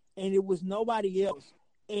and it was nobody else,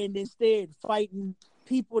 and instead fighting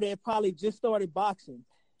people that probably just started boxing,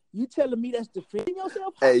 you telling me that's defending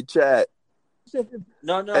yourself? Hey, Chad.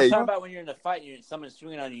 No, hey. I'm talking about when you're in a fight and someone's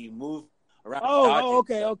swinging on you, you move around.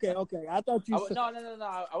 Okay. I thought you said... No.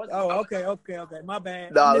 I wasn't. Oh, okay. My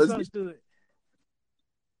bad. Nah, I misunderstood.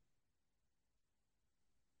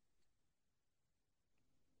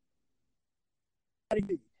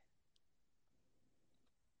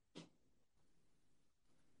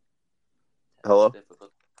 Hello?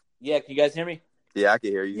 Yeah, can you guys hear me? Yeah, I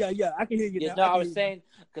can hear you. Yeah, I can hear you now. No, I was saying,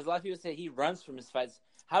 because a lot of people say he runs from his fights.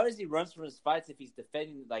 how does he run from his fights if he's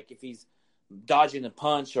defending, like if he's dodging a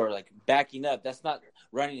punch or like backing up? That's not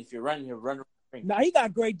running. If you're running, you're running. Now he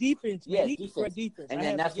got great defense, man. Yeah, He defense. got great defense. And I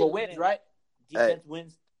then have that's to give what him wins, that. right? Defense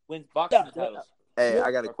wins boxing titles. Hey, Yeah.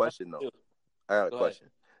 I got a question though. I got a Go question.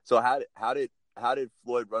 So how did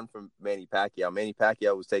Floyd run from Manny Pacquiao? Manny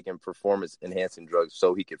Pacquiao was taking performance enhancing drugs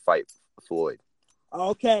so he could fight Floyd.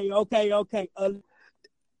 Okay.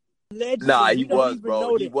 Nah, he You don't was, even bro.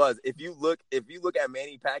 know He that. was. If you look at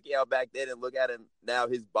Manny Pacquiao back then and look at him now,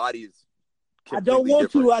 his body is I don't completely want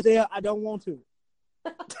different. to, Isaiah. I don't want to.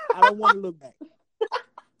 I don't want to look back.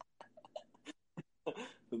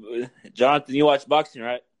 Jonathan, you watch boxing,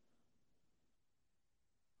 right?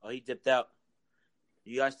 Oh, he dipped out.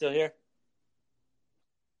 You guys still here?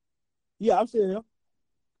 Yeah, I'm still here.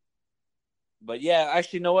 But yeah,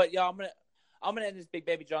 actually, you know what, y'all? I'm gonna end this Big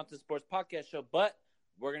Baby Jonathan Sports Podcast show, but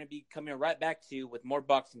we're gonna be coming right back to you with more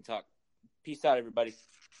boxing talk. Peace out, everybody.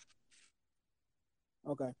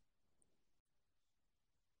 Okay.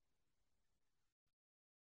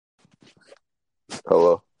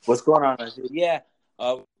 Hello. What's going on? Yeah,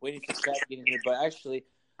 waiting for Chad to get in here, but actually,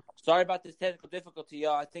 sorry about this technical difficulty,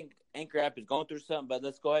 y'all. I think Anchor app is going through something, but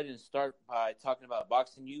let's go ahead and start by talking about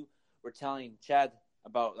boxing. You were telling Chad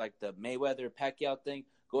about like the Mayweather Pacquiao thing.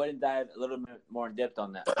 Go ahead and dive a little bit more in depth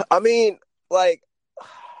on that. I mean, like,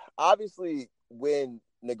 obviously, when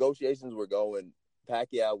negotiations were going,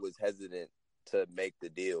 Pacquiao was hesitant to make the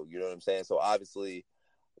deal. You know what I'm saying? So obviously,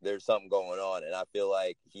 there's something going on, and I feel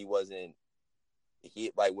like he wasn't.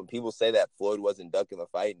 Like when people say that Floyd wasn't ducking the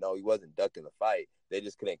fight, no, he wasn't ducking the fight. They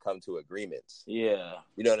just couldn't come to agreements. Yeah,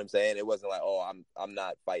 you know what I'm saying? It wasn't like, oh, I'm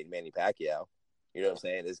not fighting Manny Pacquiao. You know what I'm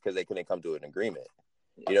saying? It's because they couldn't come to an agreement.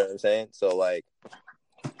 You know what I'm saying? So like,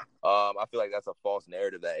 I feel like that's a false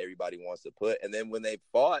narrative that everybody wants to put. And then when they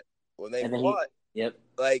fought, yep,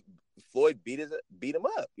 like Floyd beat him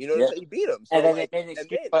up. You know what I'm saying? He beat him. So and then like, they made an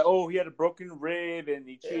excuse like, oh, he had a broken rib and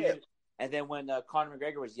he cheated. Yeah. And then when Conor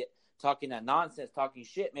McGregor was talking that nonsense, talking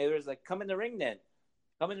shit, Mayweather was like, come in the ring then.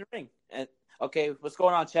 Come in the ring. And okay, what's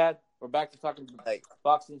going on, Chad? We're back to talking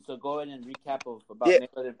boxing, so go ahead and recap about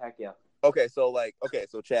Mayweather and Pacquiao. Okay,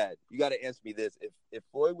 so Chad, you got to answer me this. If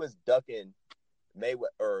Floyd was ducking Mayweather,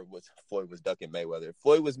 or Floyd was ducking Mayweather, if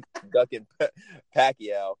Floyd was ducking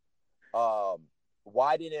Pacquiao,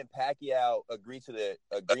 why didn't Pacquiao agree to the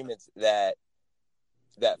agreements that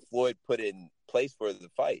Floyd put in place for the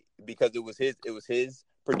fight? Because it was his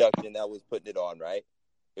production that was putting it on, right?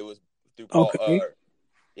 It was through Paul. Okay.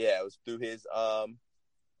 It was through his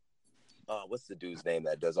what's the dude's name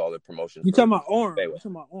that does all the promotions? You talking about Arm? You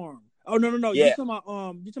talking about Arm? Oh no. Yeah. You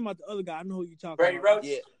talking about the other guy? I know who you talking Brady about. Roach?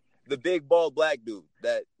 Yeah, the big bald black dude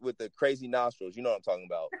that with the crazy nostrils. You know what I'm talking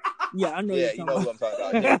about? Yeah, I know. Yeah, you know who I'm talking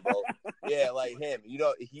about. Yeah, bro. Yeah, like him. You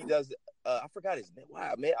know, he does. I forgot his name.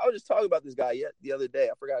 Wow, man, I was just talking about this guy the other day.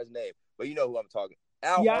 I forgot his name, but you know who I'm talking.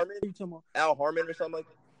 Al Harmon. Al Harmon or something like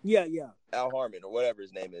that. Yeah. Al Harmon or whatever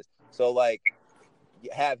his name is. So like,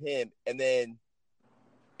 have him, and then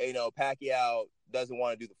Pacquiao doesn't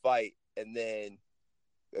want to do the fight, and then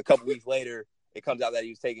a couple weeks later, it comes out that he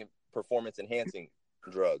was taking performance enhancing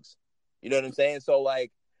drugs. You know what I'm saying? So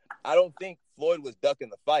like, I don't think Floyd was ducking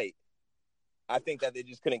the fight. I think that they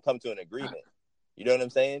just couldn't come to an agreement. You know what I'm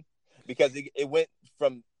saying? Because it went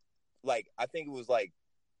from like, I think it was like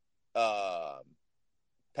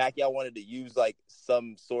Pacquiao wanted to use like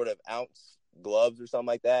some sort of ounce gloves or something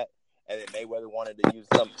like that, and then Mayweather wanted to use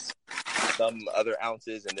some other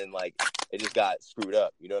ounces, and then like it just got screwed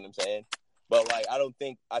up. You know what I'm saying? But like,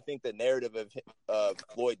 I think the narrative of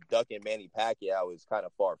Floyd ducking Manny Pacquiao is kind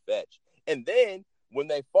of far fetched. And then when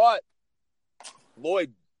they fought,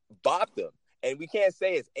 Floyd bopped him, and we can't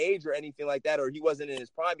say his age or anything like that, or he wasn't in his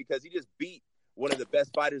prime, because he just beat one of the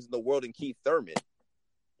best fighters in the world in Keith Thurman.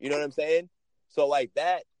 You know what I'm saying? So like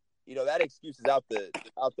that, that excuse is out the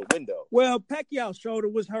window. Well, Pacquiao's shoulder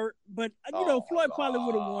was hurt, but Floyd probably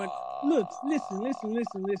would have won. Look,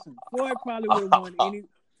 listen. Floyd probably would have won any.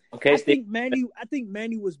 Okay, I think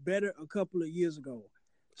Manny was better a couple of years ago.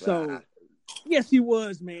 So yes, he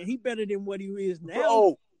was, man. He better than what he is now.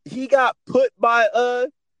 Bro, he got put by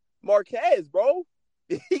Marquez, bro.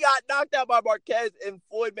 He got knocked out by Marquez, and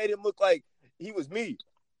Floyd made him look like he was me.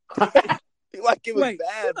 Like it was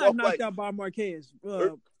bad, bro. Got knocked out by Marquez.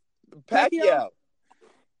 Pacquiao.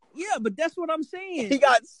 Yeah, but that's what I'm saying. He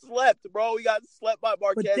got slept, bro. He got slept by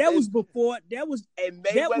Marquez. But that was before. That was and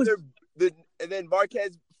Mayweather. And then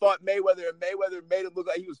Marquez fought Mayweather, and Mayweather made him look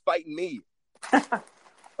like he was fighting me.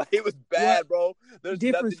 It was bad, bro. There's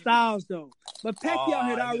different styles, though. But Pacquiao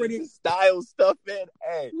had already style stuff, man.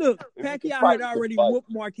 Hey, look. Pacquiao had already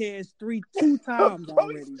whooped Marquez two times bro,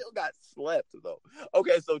 already. He still got slept though.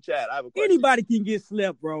 Okay, so Chad, I have a question. Anybody can get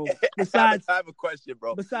slept, bro. Besides, I have a question,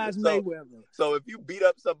 bro. Besides Mayweather. So if you beat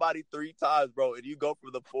up somebody 3 times, bro, and you go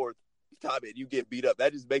for the 4th time and you get beat up,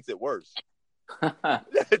 that just makes it worse,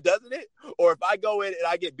 doesn't it? Or if I go in and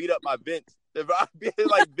I get beat up by Vince, if I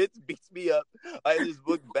like Vince beats me up, I just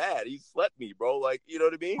look bad. He slept me, bro. Like, you know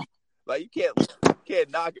what I mean? Like, you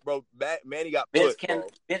can't knock it, bro. Manny got put, bro.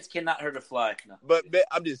 Vince cannot hurt a fly. No. But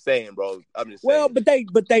I'm just saying, bro. Well, but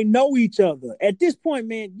they know each other. At this point,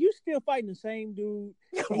 man, you still fighting the same dude.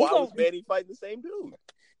 Why was Manny fighting the same dude?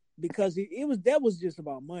 Because that was just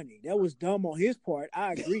about money. That was dumb on his part.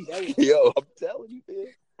 I agree. Yo, I'm telling you, man.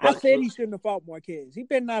 I said he shouldn't have fought Marquez. He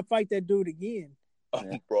better not fight that dude again.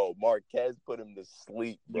 Bro, Marquez put him to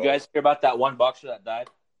sleep, bro. You guys hear about that one boxer that died?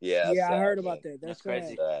 Yeah, I heard about that. That's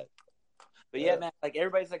crazy. Sad. But yeah, man, like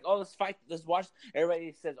everybody's like, oh, let's watch.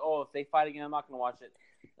 Everybody says, oh, if they fight again, I'm not gonna watch it.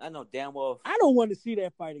 I know damn well. I don't want to see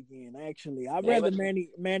that fight again. Actually, I'd rather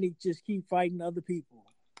Manny just keep fighting other people.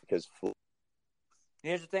 Because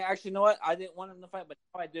here's the thing. Actually, you know what? I didn't want him to fight, but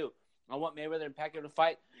now I do. I want Mayweather and Pacquiao to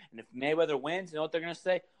fight, and if Mayweather wins, you know what they're gonna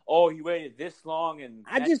say? Oh, he waited this long, and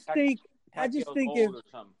I just think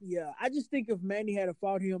if Manny had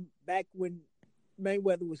fought him back when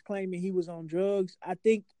Mayweather was claiming he was on drugs, I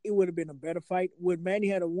think it would have been a better fight. Would Manny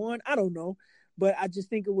have won? I don't know, but I just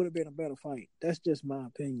think it would have been a better fight. That's just my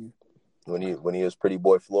opinion. When he was Pretty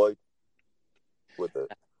Boy Floyd with the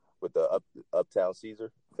Uptown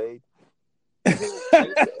Caesar fade.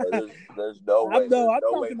 there's no way. I'm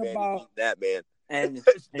talking about that, man. And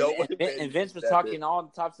Vince was talking all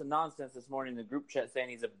types of nonsense this morning in the group chat,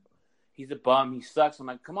 saying he's a bum, he sucks. I'm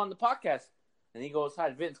like, come on the podcast, and he goes,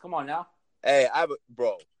 "Hi, Vince, come on now." Hey,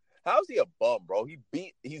 bro. How's he a bum, bro? He's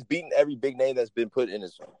beaten every big name that's been put in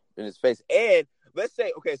his face. And let's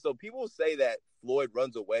say, okay, so people say that Floyd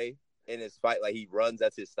runs away in his fight, like he runs,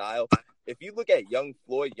 that's his style. If you look at young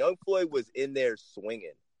Floyd was in there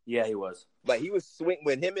swinging. Yeah, he was. Like, he was swinging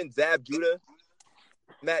when him and Zab Judah,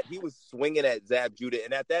 Matt, he was swinging at Zab Judah.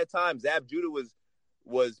 And at that time, Zab Judah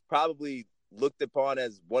was probably looked upon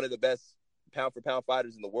as one of the best pound-for-pound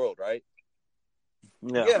fighters in the world, right?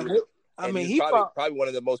 Yeah. I mean, he's probably one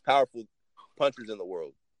of the most powerful punchers in the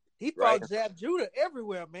world. He fought Zab Judah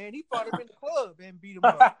everywhere, man. He fought him in the club and beat him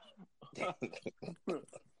up.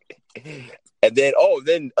 And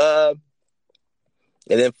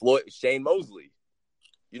then Floyd, Shane Mosley.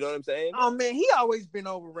 You know what I'm saying? Oh man, he always been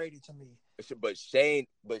overrated to me. But Shane,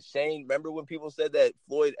 remember when people said that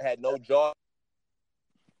Floyd had no jaw?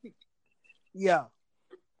 Yeah.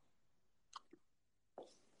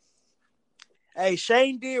 Hey,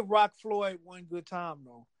 Shane did rock Floyd one good time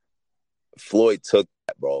though. Floyd took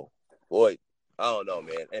that, bro. Floyd, I don't know,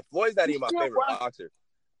 man. And Floyd's not even my favorite boxer.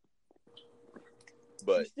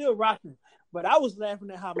 But he's still rocking. But I was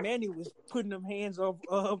laughing at how Manny was putting them hands on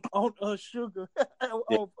Sugar.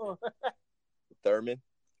 Thurman.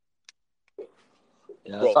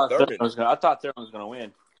 Yeah, bro, I thought Thurman was gonna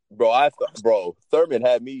win. Bro, Thurman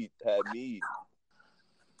had me.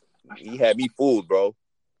 He had me fooled, bro.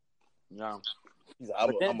 No.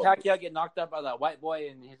 But didn't Pacquiao get knocked out by that white boy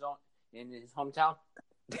in his hometown?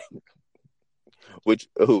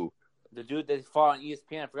 Who? The dude that fought on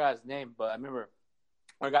ESPN. I forgot his name, but I remember.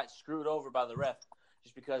 Or got screwed over by the ref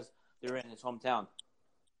just because they were in his hometown.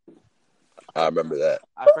 I remember that.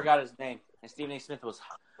 I forgot his name, and Stephen A. Smith was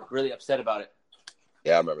really upset about it.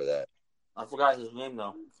 Yeah, I remember that. I forgot his name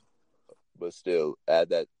though. But still, add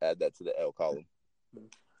that to the L column.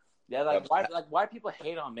 Yeah, why people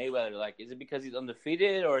hate on Mayweather? Like, is it because he's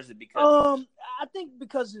undefeated, or is it because? I think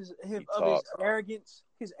because his arrogance.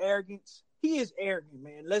 His arrogance. He is arrogant,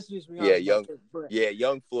 man. Let's just be honest.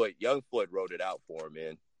 Young Floyd wrote it out for him,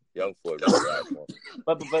 man. Young Floyd wrote it out for him.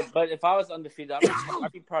 But if I was undefeated,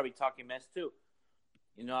 I'd be probably talking mess too.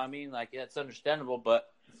 You know what I mean? Like, that's understandable,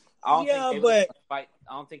 but I don't think gonna fight.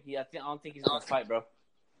 I don't think he's gonna fight, bro.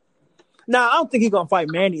 Nah, I don't think he's gonna fight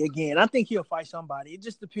Manny again. I think he'll fight somebody. It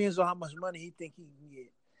just depends on how much money he think he can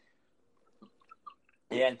get.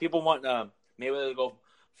 Yeah, and people want Mayweather to go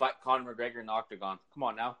fight Conor McGregor in the octagon. Come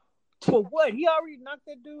on now. For what? He already knocked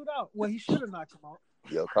that dude out. Well, he should have knocked him out.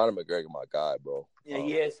 Yo, Conor McGregor, my guy, bro. Yeah,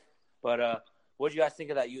 he is. But what do you guys think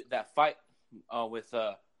of that fight with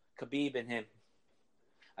Khabib and him?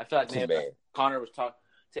 I feel like Conor was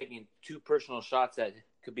taking two personal shots at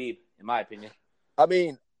Khabib, in my opinion. I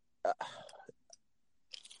mean,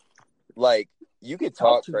 like, you could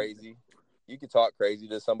talk crazy. you can talk crazy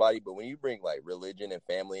to somebody, but when you bring like religion and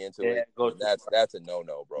family into it, that's a no,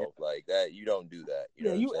 bro. Yeah. Like that, you don't do that. You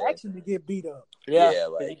know you what I'm saying? asking to get beat up. Yeah,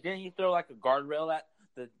 like didn't he throw like a guardrail at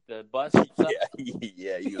the bus?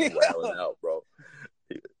 yeah, he was wilding out, bro.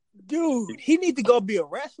 Dude, he need to go be a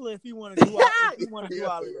wrestler if he want to do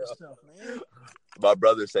all of this stuff, man. My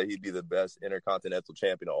brother said he'd be the best intercontinental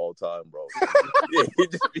champion of all time, bro.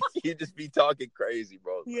 He'd just be talking crazy,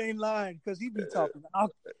 bro. He ain't lying because he be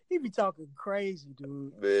talking crazy,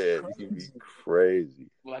 dude. Man, he'd be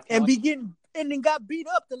crazy. And then got beat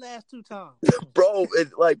up the last 2 times. Bro,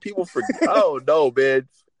 it's like people forget. I don't know, man.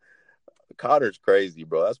 Connor's crazy,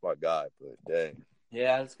 bro. That's my guy, but dang.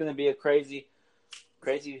 Yeah, it's gonna be a crazy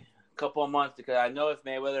couple of months because I know if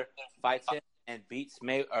Mayweather fights him and beats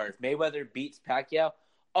if Mayweather beats Pacquiao,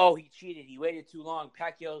 he cheated. He waited too long.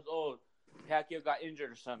 Pacquiao's old. Pacquiao got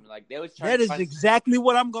injured or something. Like they always try. That is exactly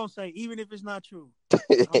what I'm gonna say, even if it's not true.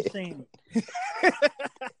 I'm saying it.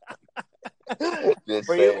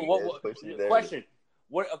 Question: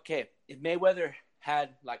 Okay, if Mayweather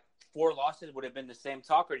had like 4 losses, would it have been the same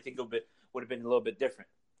talk, or do you think it would have been a little bit different?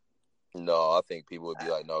 No, I think people would be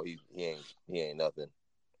like, no, he ain't nothing.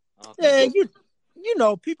 Yeah, you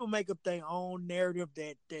know, people make up their own narrative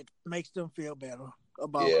that makes them feel better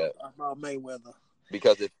about Mayweather.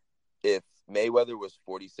 Because if Mayweather was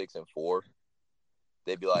 46-4,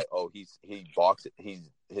 they'd be like, oh, his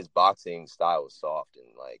boxing style is soft,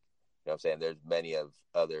 and like, you know what I'm saying, there's many of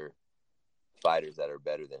other fighters that are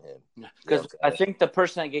better than him. Because I think the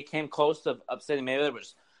person that came close to upsetting Mayweather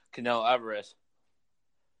was Canelo Alvarez.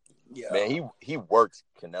 Yeah, man, he works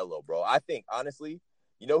Canelo, bro. I think honestly,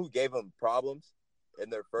 you know who gave him problems in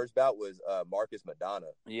their first bout was Marcus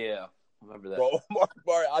Madonna. Yeah, I remember that. Bro,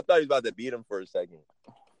 I thought he was about to beat him for a second.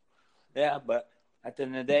 Yeah, but at the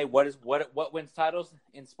end of the day, what wins titles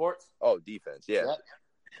in sports? Oh, defense. Yeah. Yep.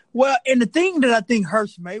 Well, and the thing that I think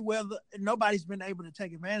hurts Mayweather, nobody's been able to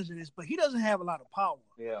take advantage of this, but he doesn't have a lot of power.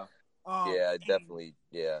 Yeah. Definitely.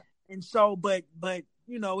 Yeah. And so, but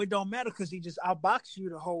you know, it don't matter because he just outboxed you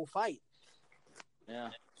the whole fight. Yeah.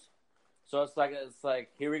 So it's like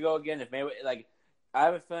here we go again. If Mayweather, like, I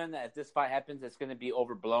have a feeling that if this fight happens, it's going to be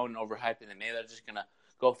overblown, overhyped, and Mayweather's just going to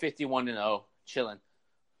go 51-0, chilling.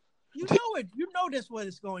 You know it. You know that's what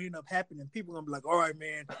it's going to end up happening. People going to be like, all right,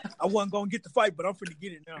 man, I wasn't going to get the fight, but I'm finna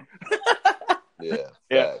get it now.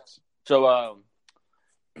 Yeah. So,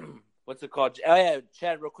 what's it called? Oh, yeah,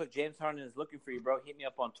 Chad, real quick. James Harden is looking for you, bro. Hit me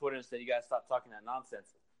up on Twitter and said you got to stop talking that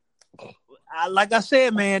nonsense. Like I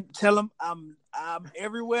said, man, tell him I'm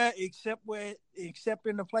everywhere except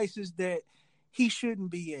in the places that he shouldn't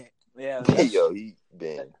be at. Yeah. He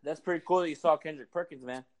been. That's pretty cool that you saw Kendrick Perkins,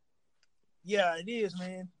 man. Yeah, it is,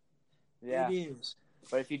 man. Yeah. It is.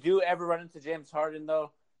 But if you do ever run into James Harden,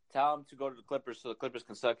 though, tell him to go to the Clippers so the Clippers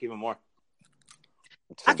can suck even more.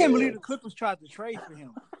 I can't believe the Clippers tried to trade for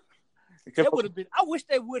him. That would have been. I wish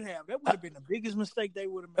they would have. That would have been the biggest mistake they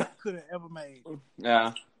could have ever made.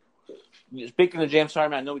 Yeah. Speaking of James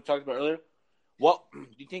Harden, I know we talked about earlier. What do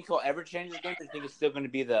you think he'll ever change his game? Or do you think it's still going to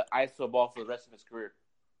be the ISO ball for the rest of his career?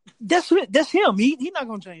 That's him. He's not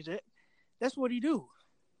going to change that. That's what he do.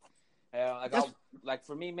 Yeah, like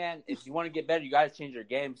for me, man, if you want to get better, you got to change your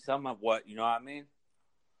game. Some of what, you know what I mean?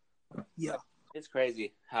 Yeah. Like, it's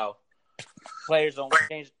crazy how players don't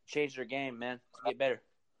change their game, man, to get better.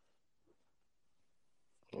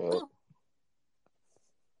 Yeah.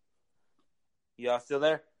 Y'all still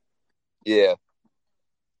there? Yeah.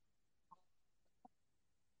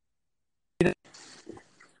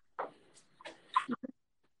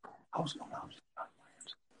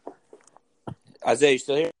 Isaiah, you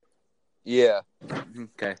still here? Yeah.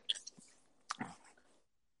 Okay.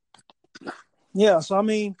 Yeah, so I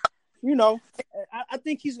mean, you know, I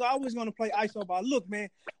think he's always going to play ISO ball. Look, man,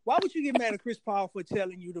 why would you get mad at Chris Paul for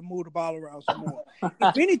telling you to move the ball around some more?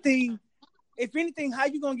 If anything, how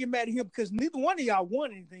you going to get mad at him? Because neither one of y'all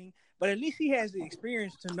won anything, but at least he has the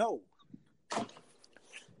experience to know.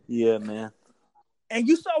 Yeah, man. And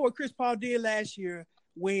you saw what Chris Paul did last year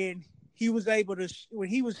when he was able to, when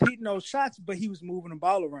he was hitting those shots, but he was moving the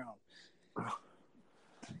ball around.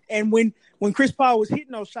 And when Chris Paul was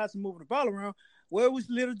hitting those shots and moving the ball around, where was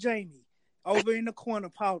little Jamie? Over in the corner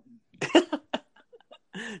pouting.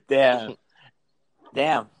 Damn.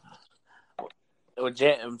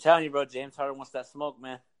 I'm telling you, bro, James Harden wants that smoke,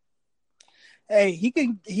 man. Hey, he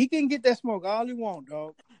can get that smoke all he wants,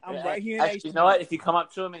 dog. I'm right here in Actually, you know what? If you come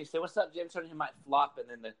up to him and you say, "What's up, James Harden?" he might flop, and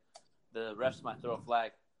then the refs might throw a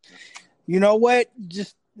flag. You know what?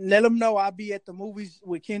 Just let him know I'll be at the movies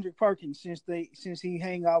with Kendrick Perkins since he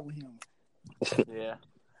hang out with him. Yeah.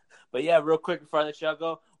 But yeah, real quick before I let y'all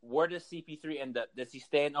go, where does CP3 end up? Does he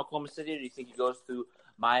stay in Oklahoma City, or do you think he goes to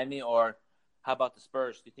Miami, or how about the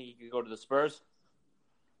Spurs? Do you think he could go to the Spurs?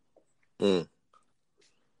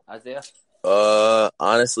 Isaiah?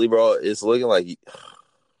 Honestly, bro, it's looking like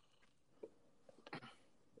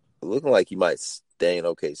he might stay in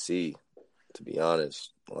OKC, to be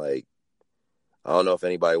honest. Like, I don't know if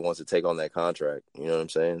anybody wants to take on that contract. You know what I'm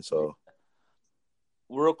saying? So,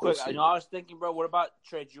 real quick, we'll I see. know I was thinking, bro, what about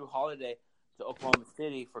trade Drew Holiday to Oklahoma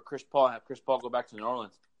City for Chris Paul and have Chris Paul go back to New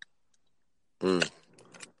Orleans? I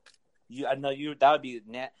know that would be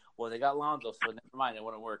net. Well, they got Lonzo, so never mind, it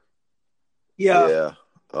wouldn't work. Yeah.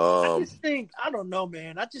 I just think, I don't know,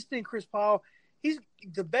 man. I just think Chris Paul, he's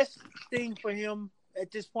the best thing for him at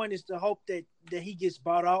this point is to hope that he gets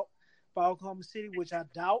bought out by Oklahoma City, which I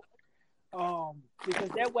doubt. Because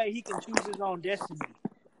that way he can choose his own destiny.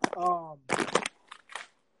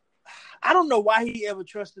 I don't know why he ever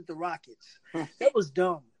trusted the Rockets. That was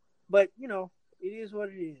dumb. But, you know, it is what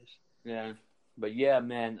it is. Yeah. But, yeah,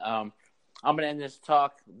 man, I'm going to end this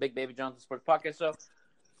talk, Big Baby Johnson Sports Podcast. So,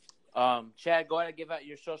 Chad, go ahead and give out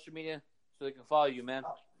your social media so they can follow you, man.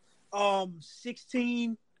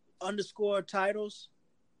 16_titles.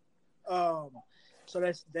 So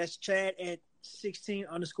that's Chad at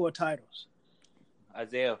 16_titles.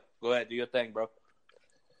 Isaiah, go ahead, do your thing, bro.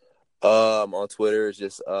 On Twitter it's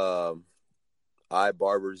just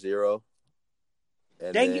iBarber0.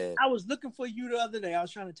 And Dang then, it, I was looking for you the other day. I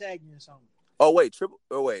was trying to tag you in something. oh wait,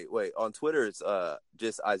 wait. On Twitter it's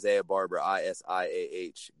just Isaiah Barber,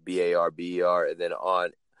 ISIAHBARBER, and then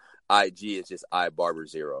on IG it's just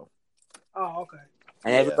iBarber0. Oh, okay.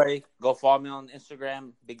 And everybody, go follow me on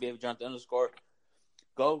Instagram, BigBabyJohnson_.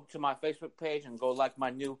 Go to my Facebook page and go like my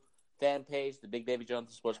new fan page, the Big Baby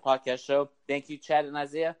Johnson Sports Podcast Show. Thank you, Chad and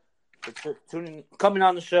Isaiah, for coming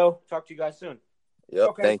on the show. Talk to you guys soon. Yep,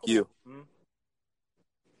 Okay, thank cool. you. Mm-hmm.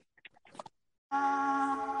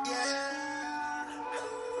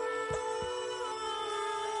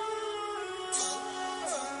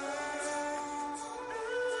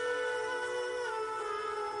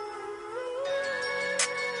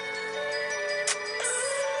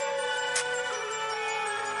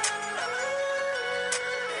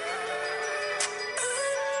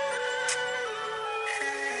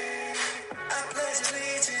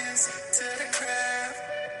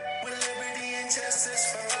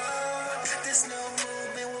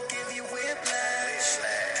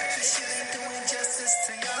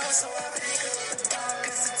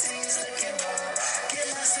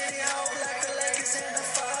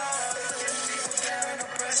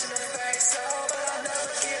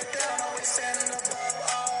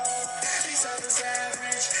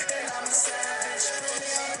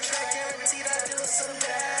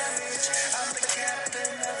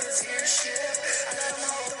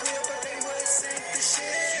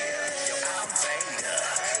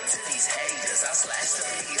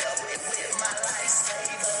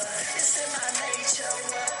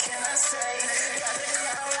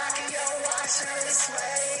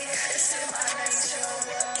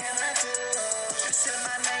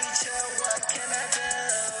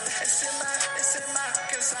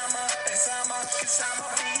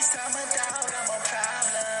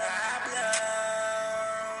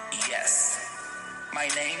 Yes. My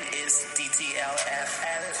name is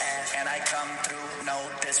DTLFLF, and I come through, no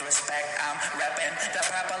disrespect. I'm repping the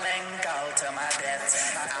purple lingo to my death.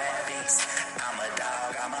 I'm a beast, I'm a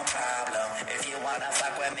dog, I'm a problem. If you wanna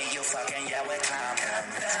fuck with me, you fucking yeah with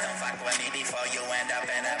Compton. Don't fuck with me before you end up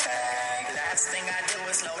in a bag. Last thing I do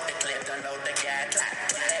is load the clip, don't load the gas.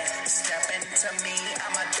 Step into me